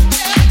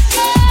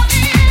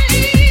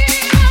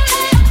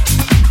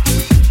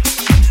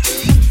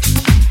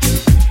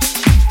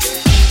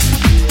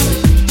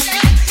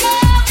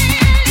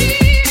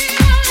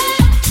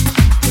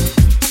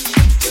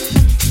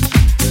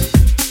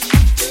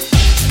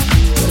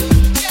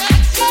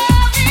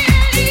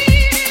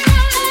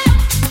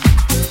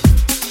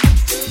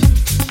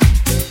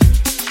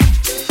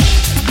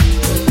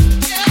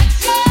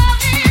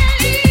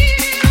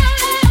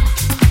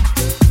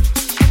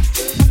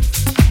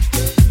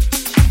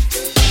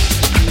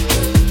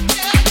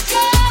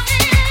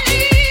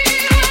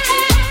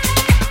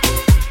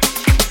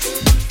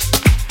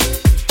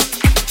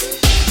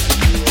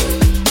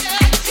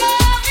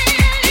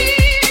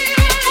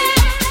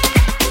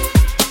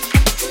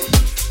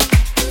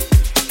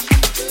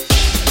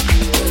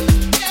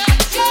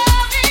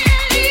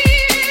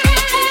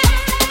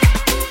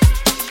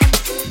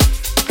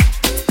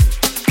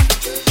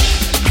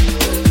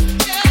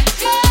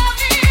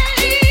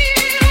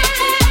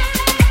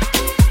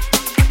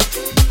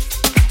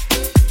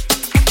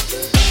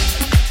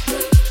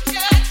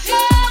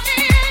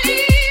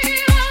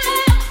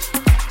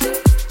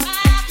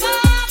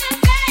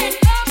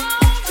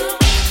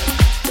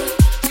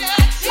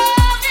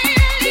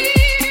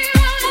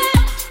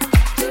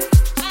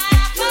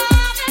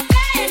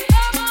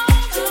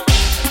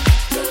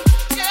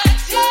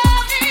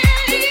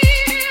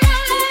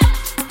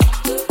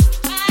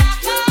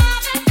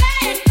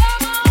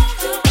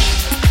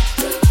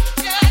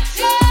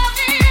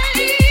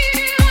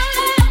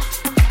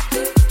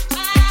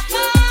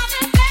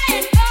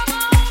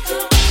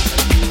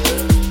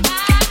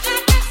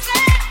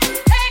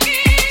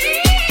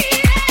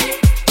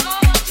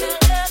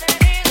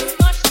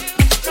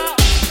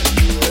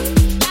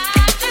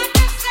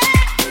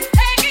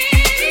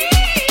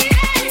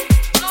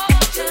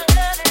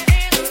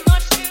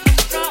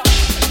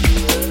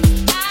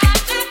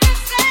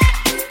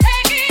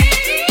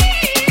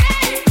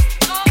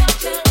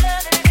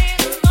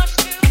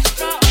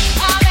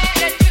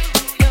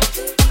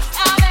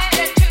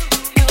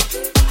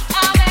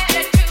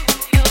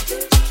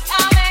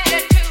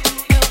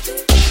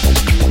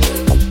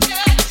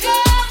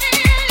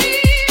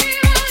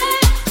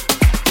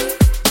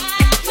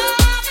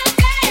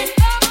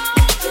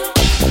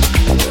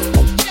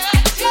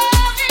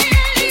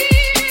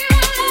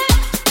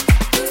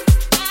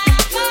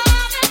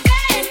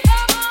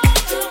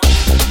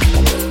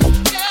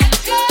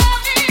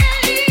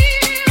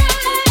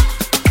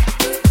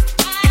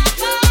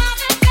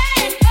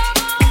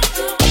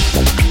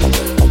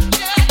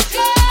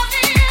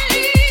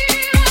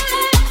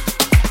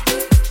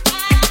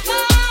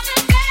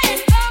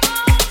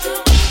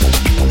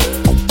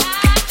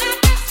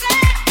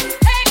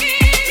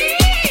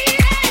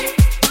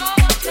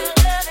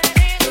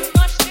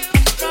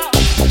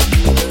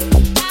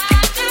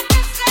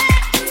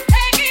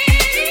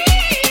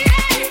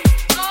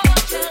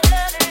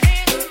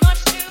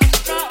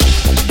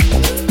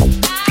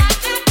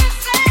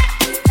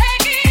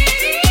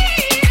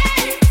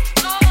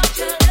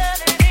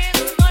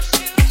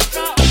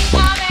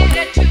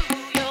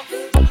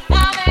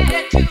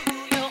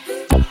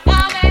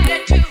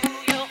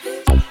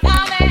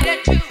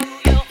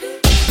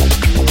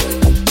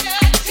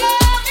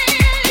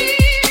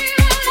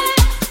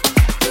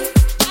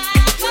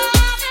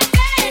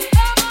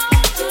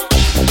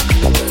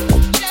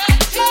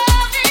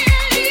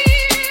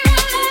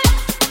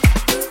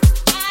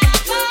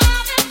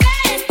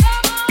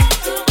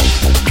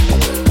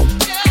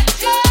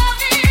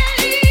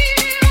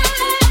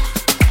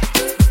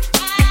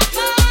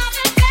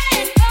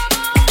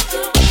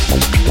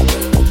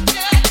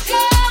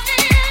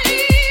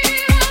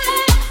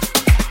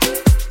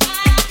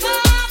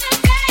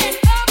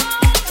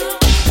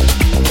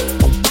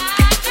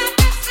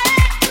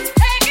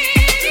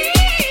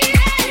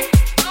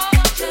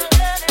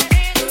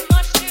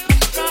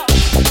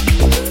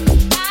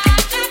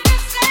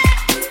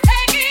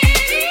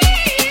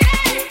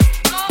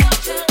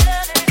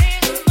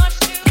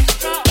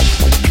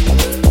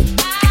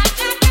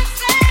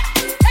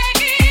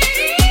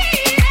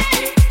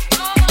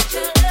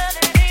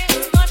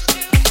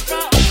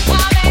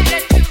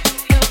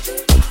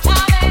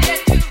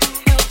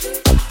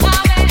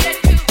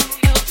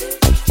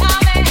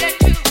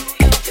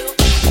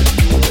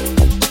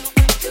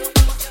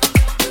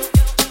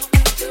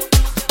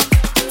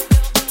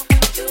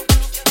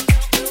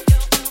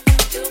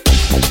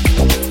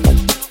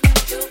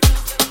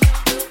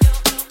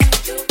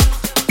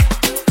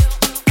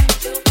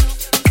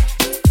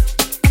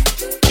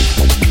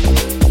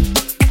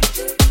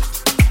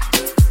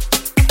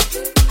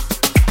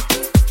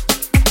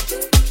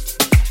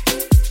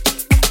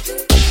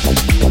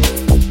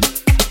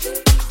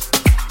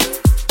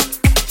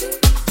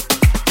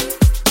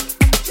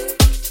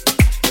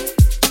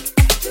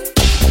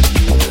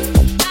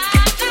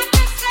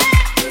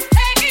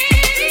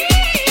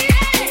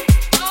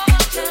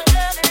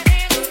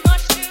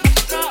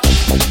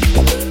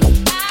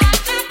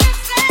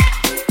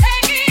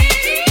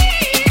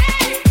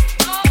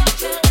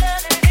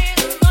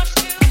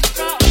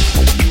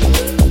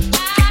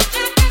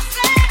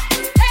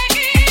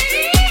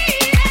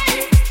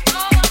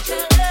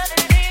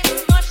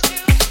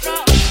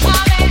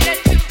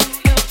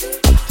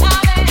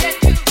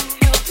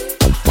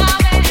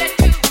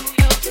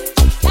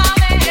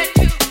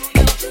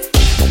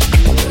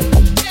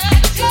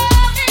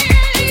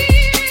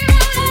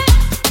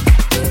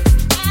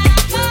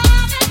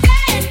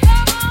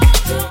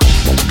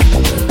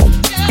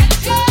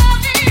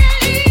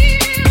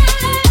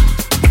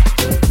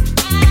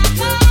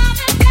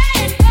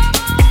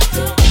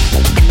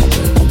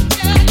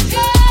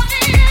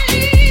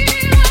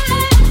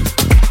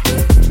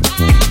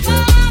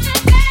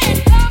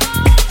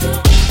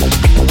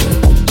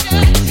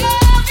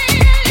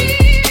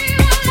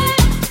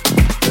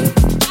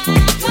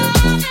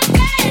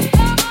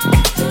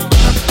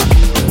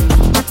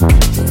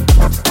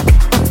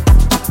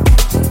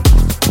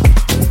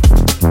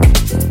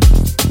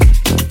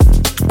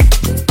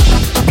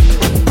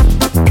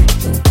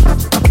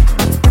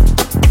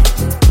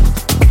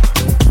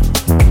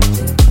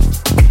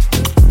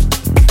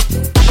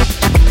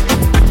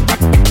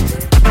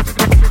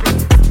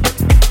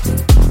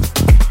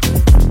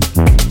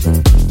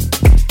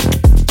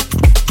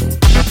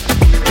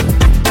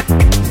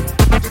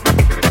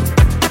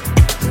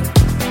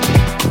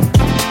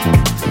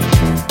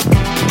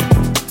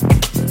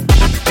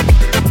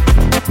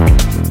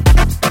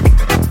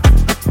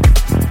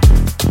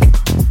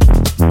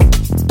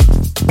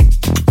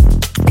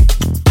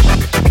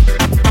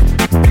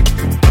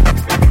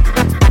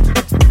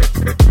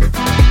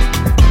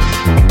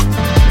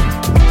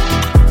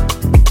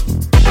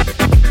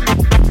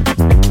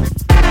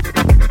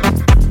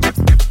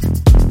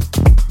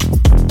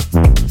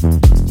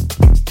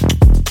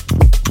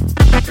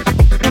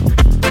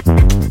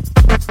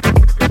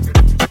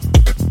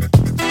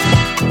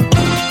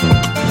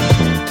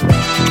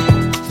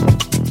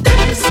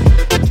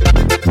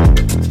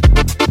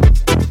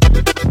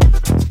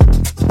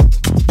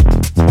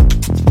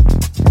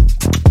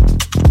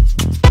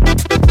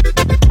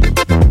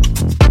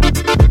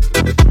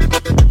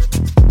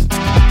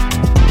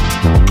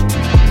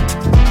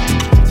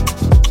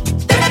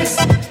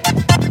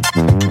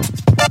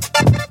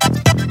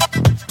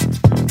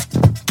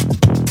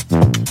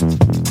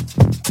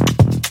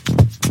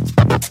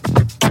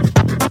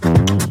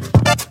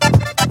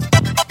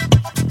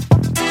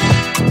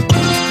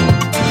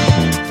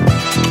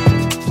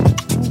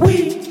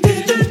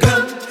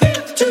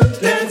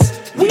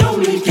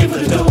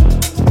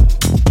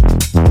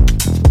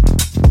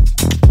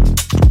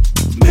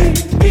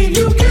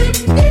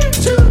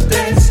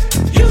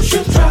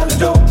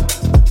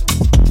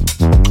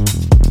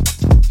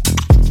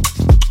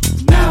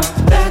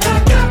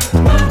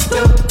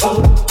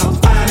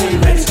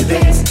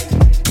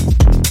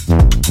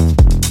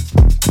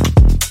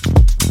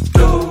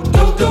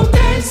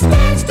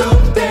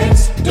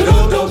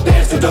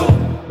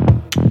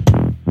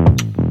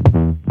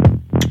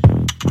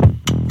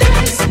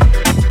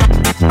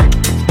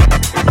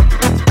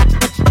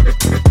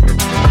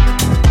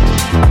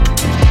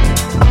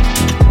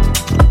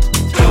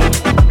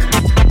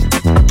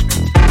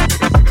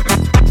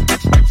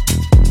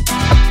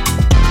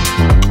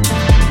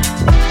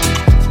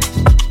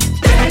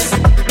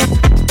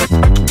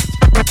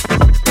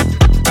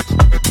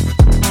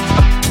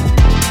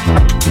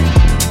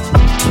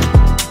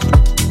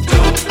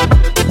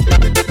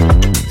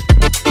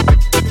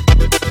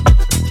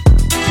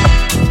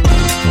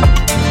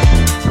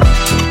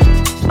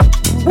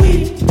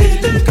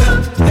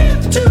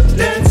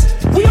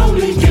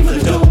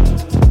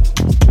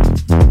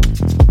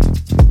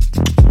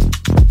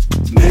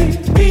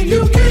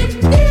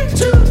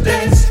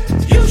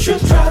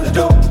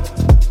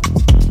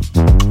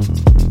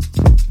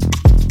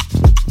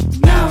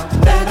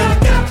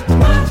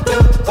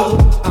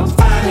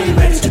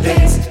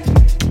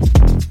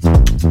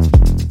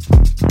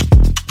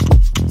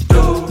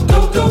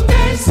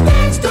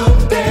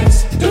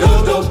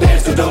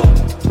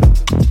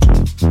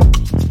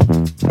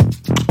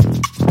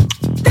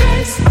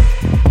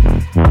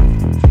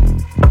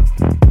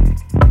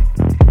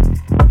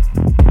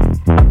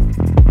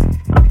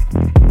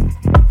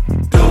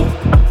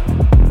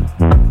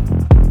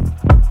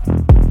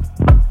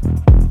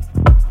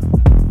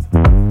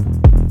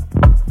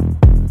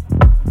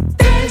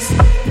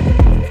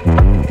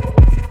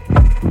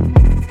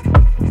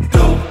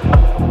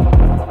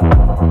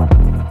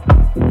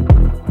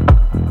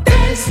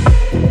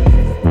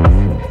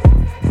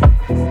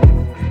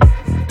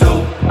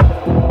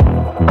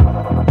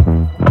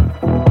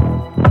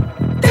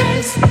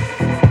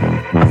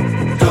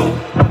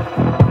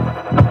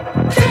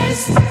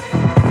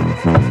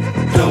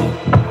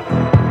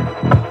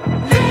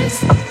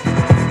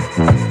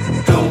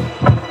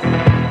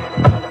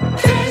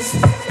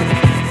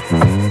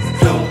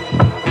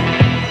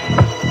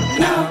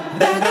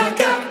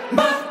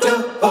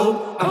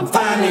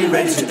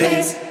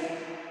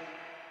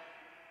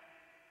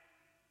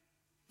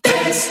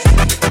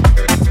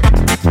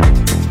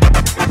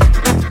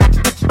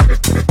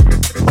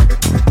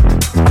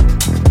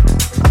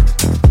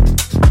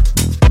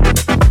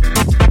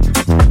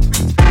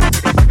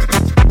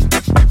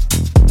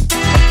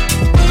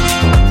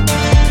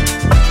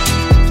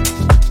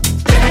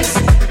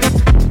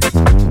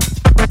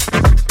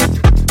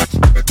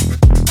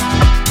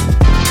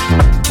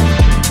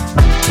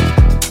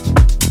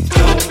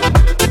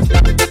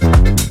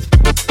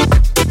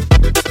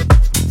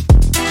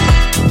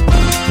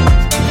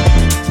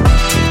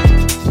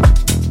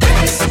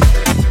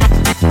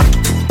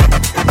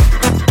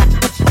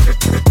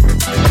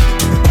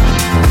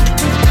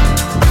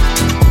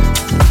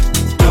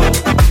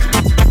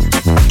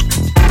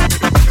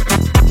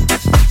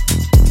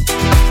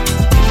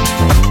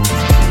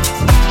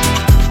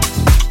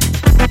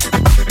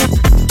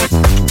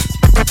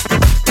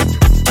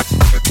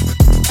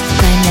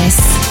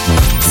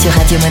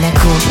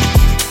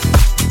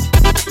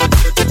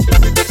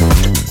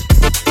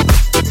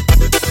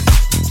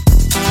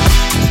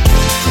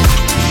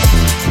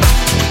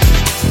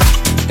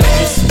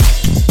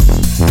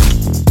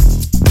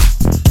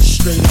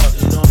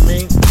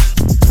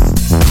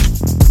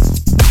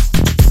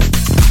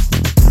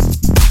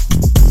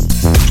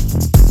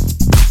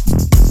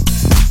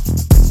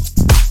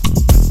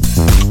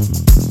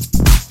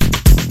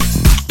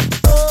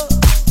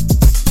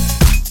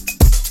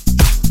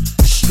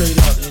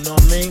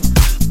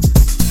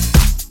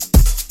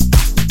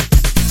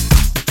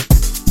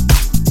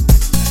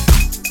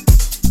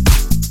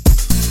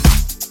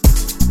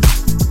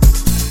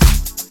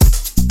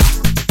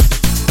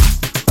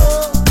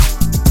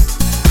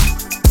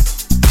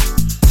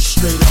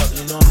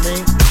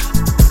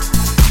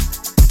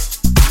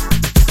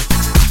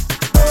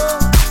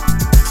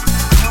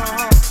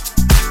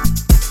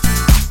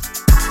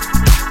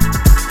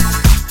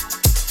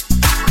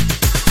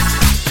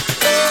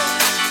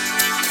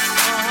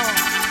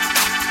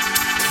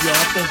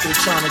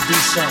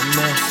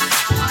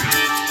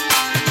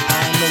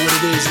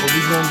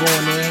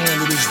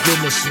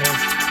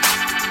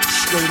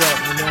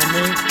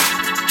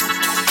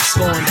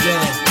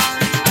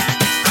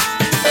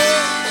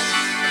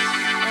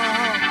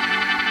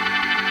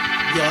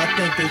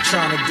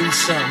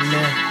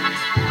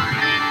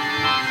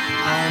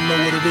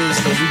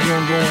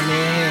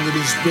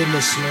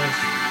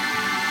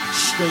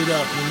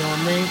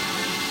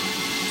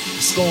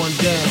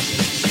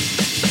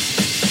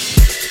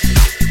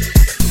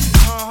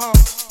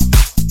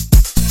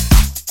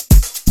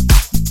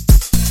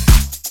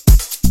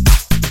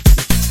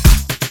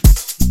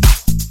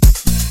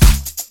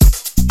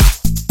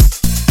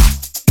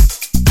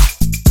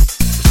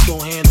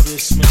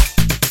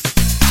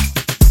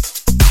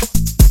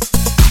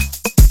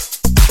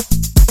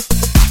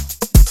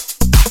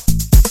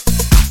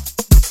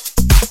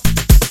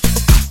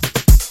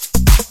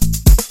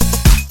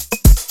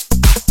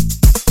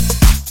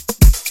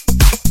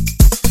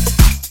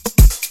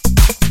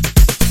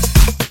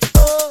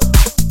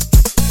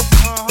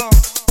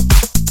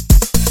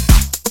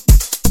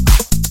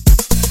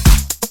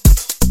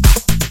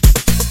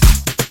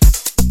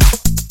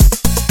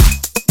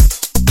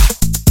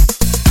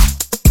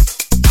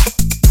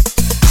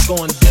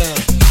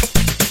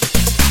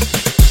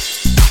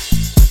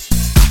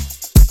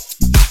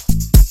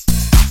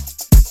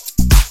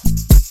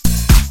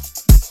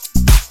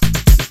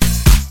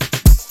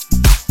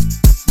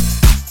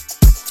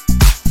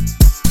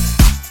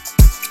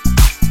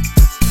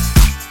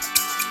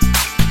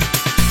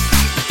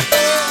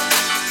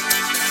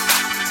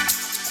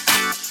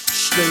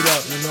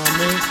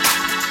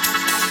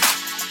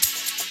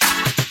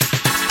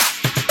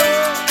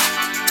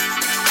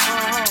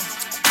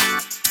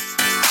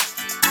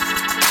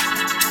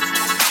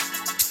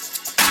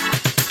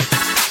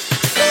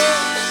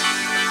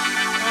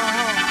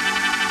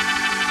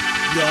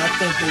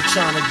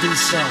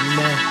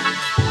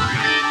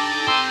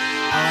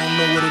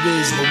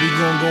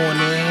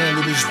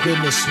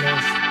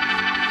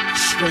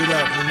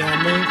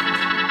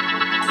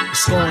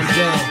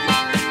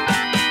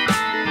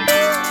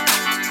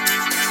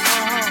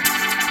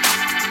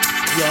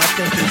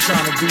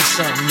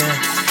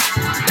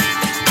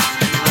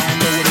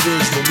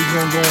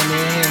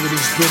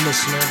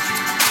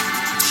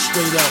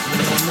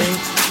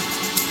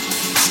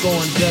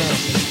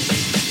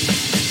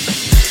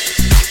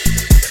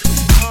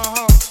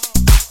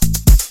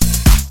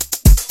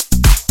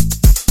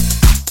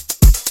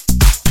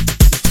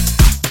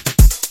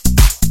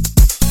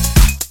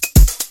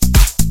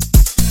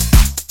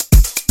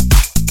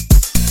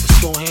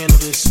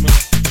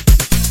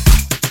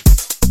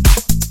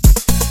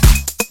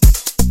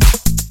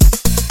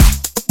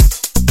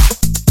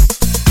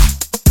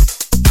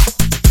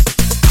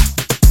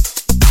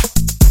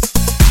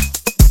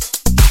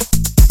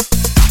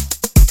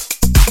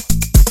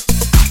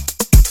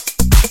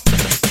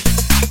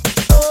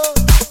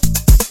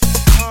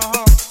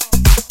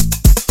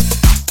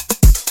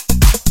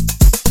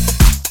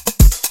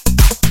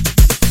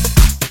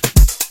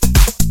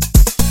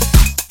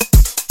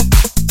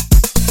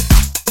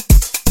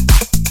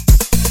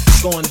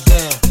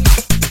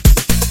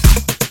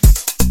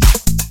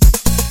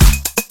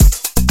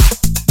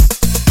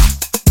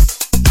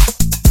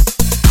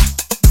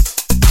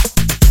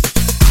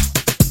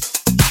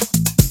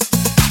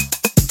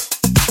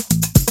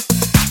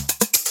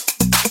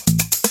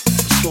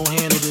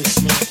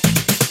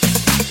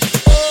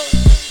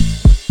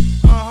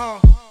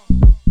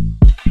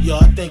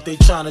 think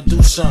they tryna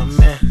do something,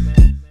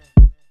 man.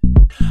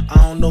 I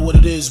don't know what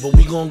it is, but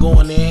we gon' go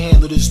in there and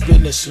handle this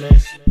business, man.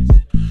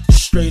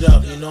 Straight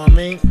up, you know what I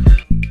mean?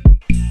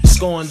 It's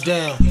going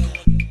down.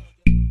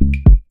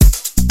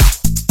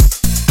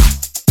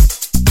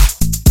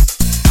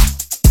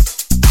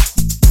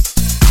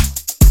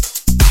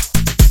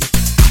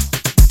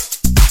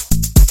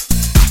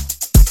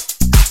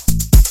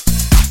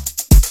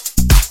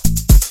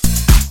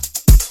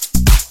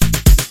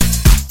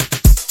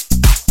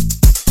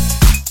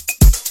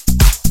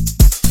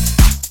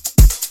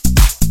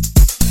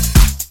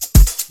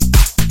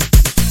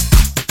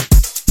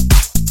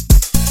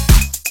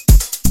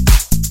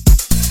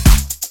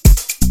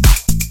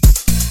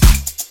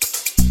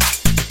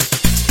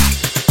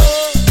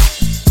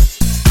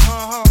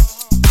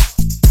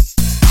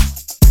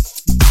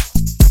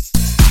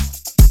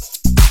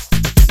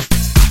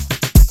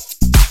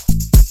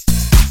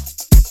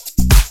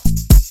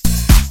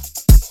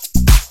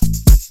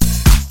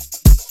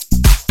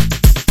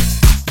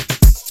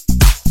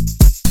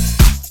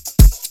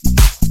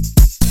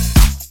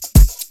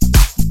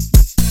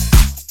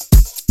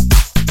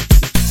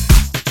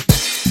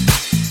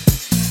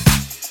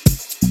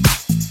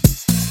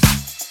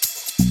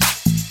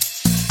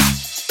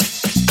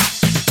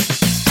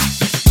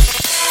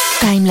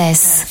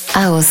 Timeless,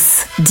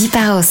 House, Deep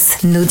House,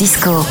 No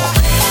Disco.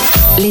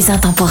 Les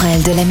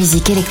intemporels de la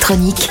musique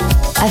électronique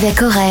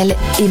avec Aurel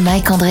et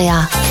Mike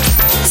Andrea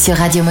sur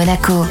Radio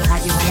Monaco.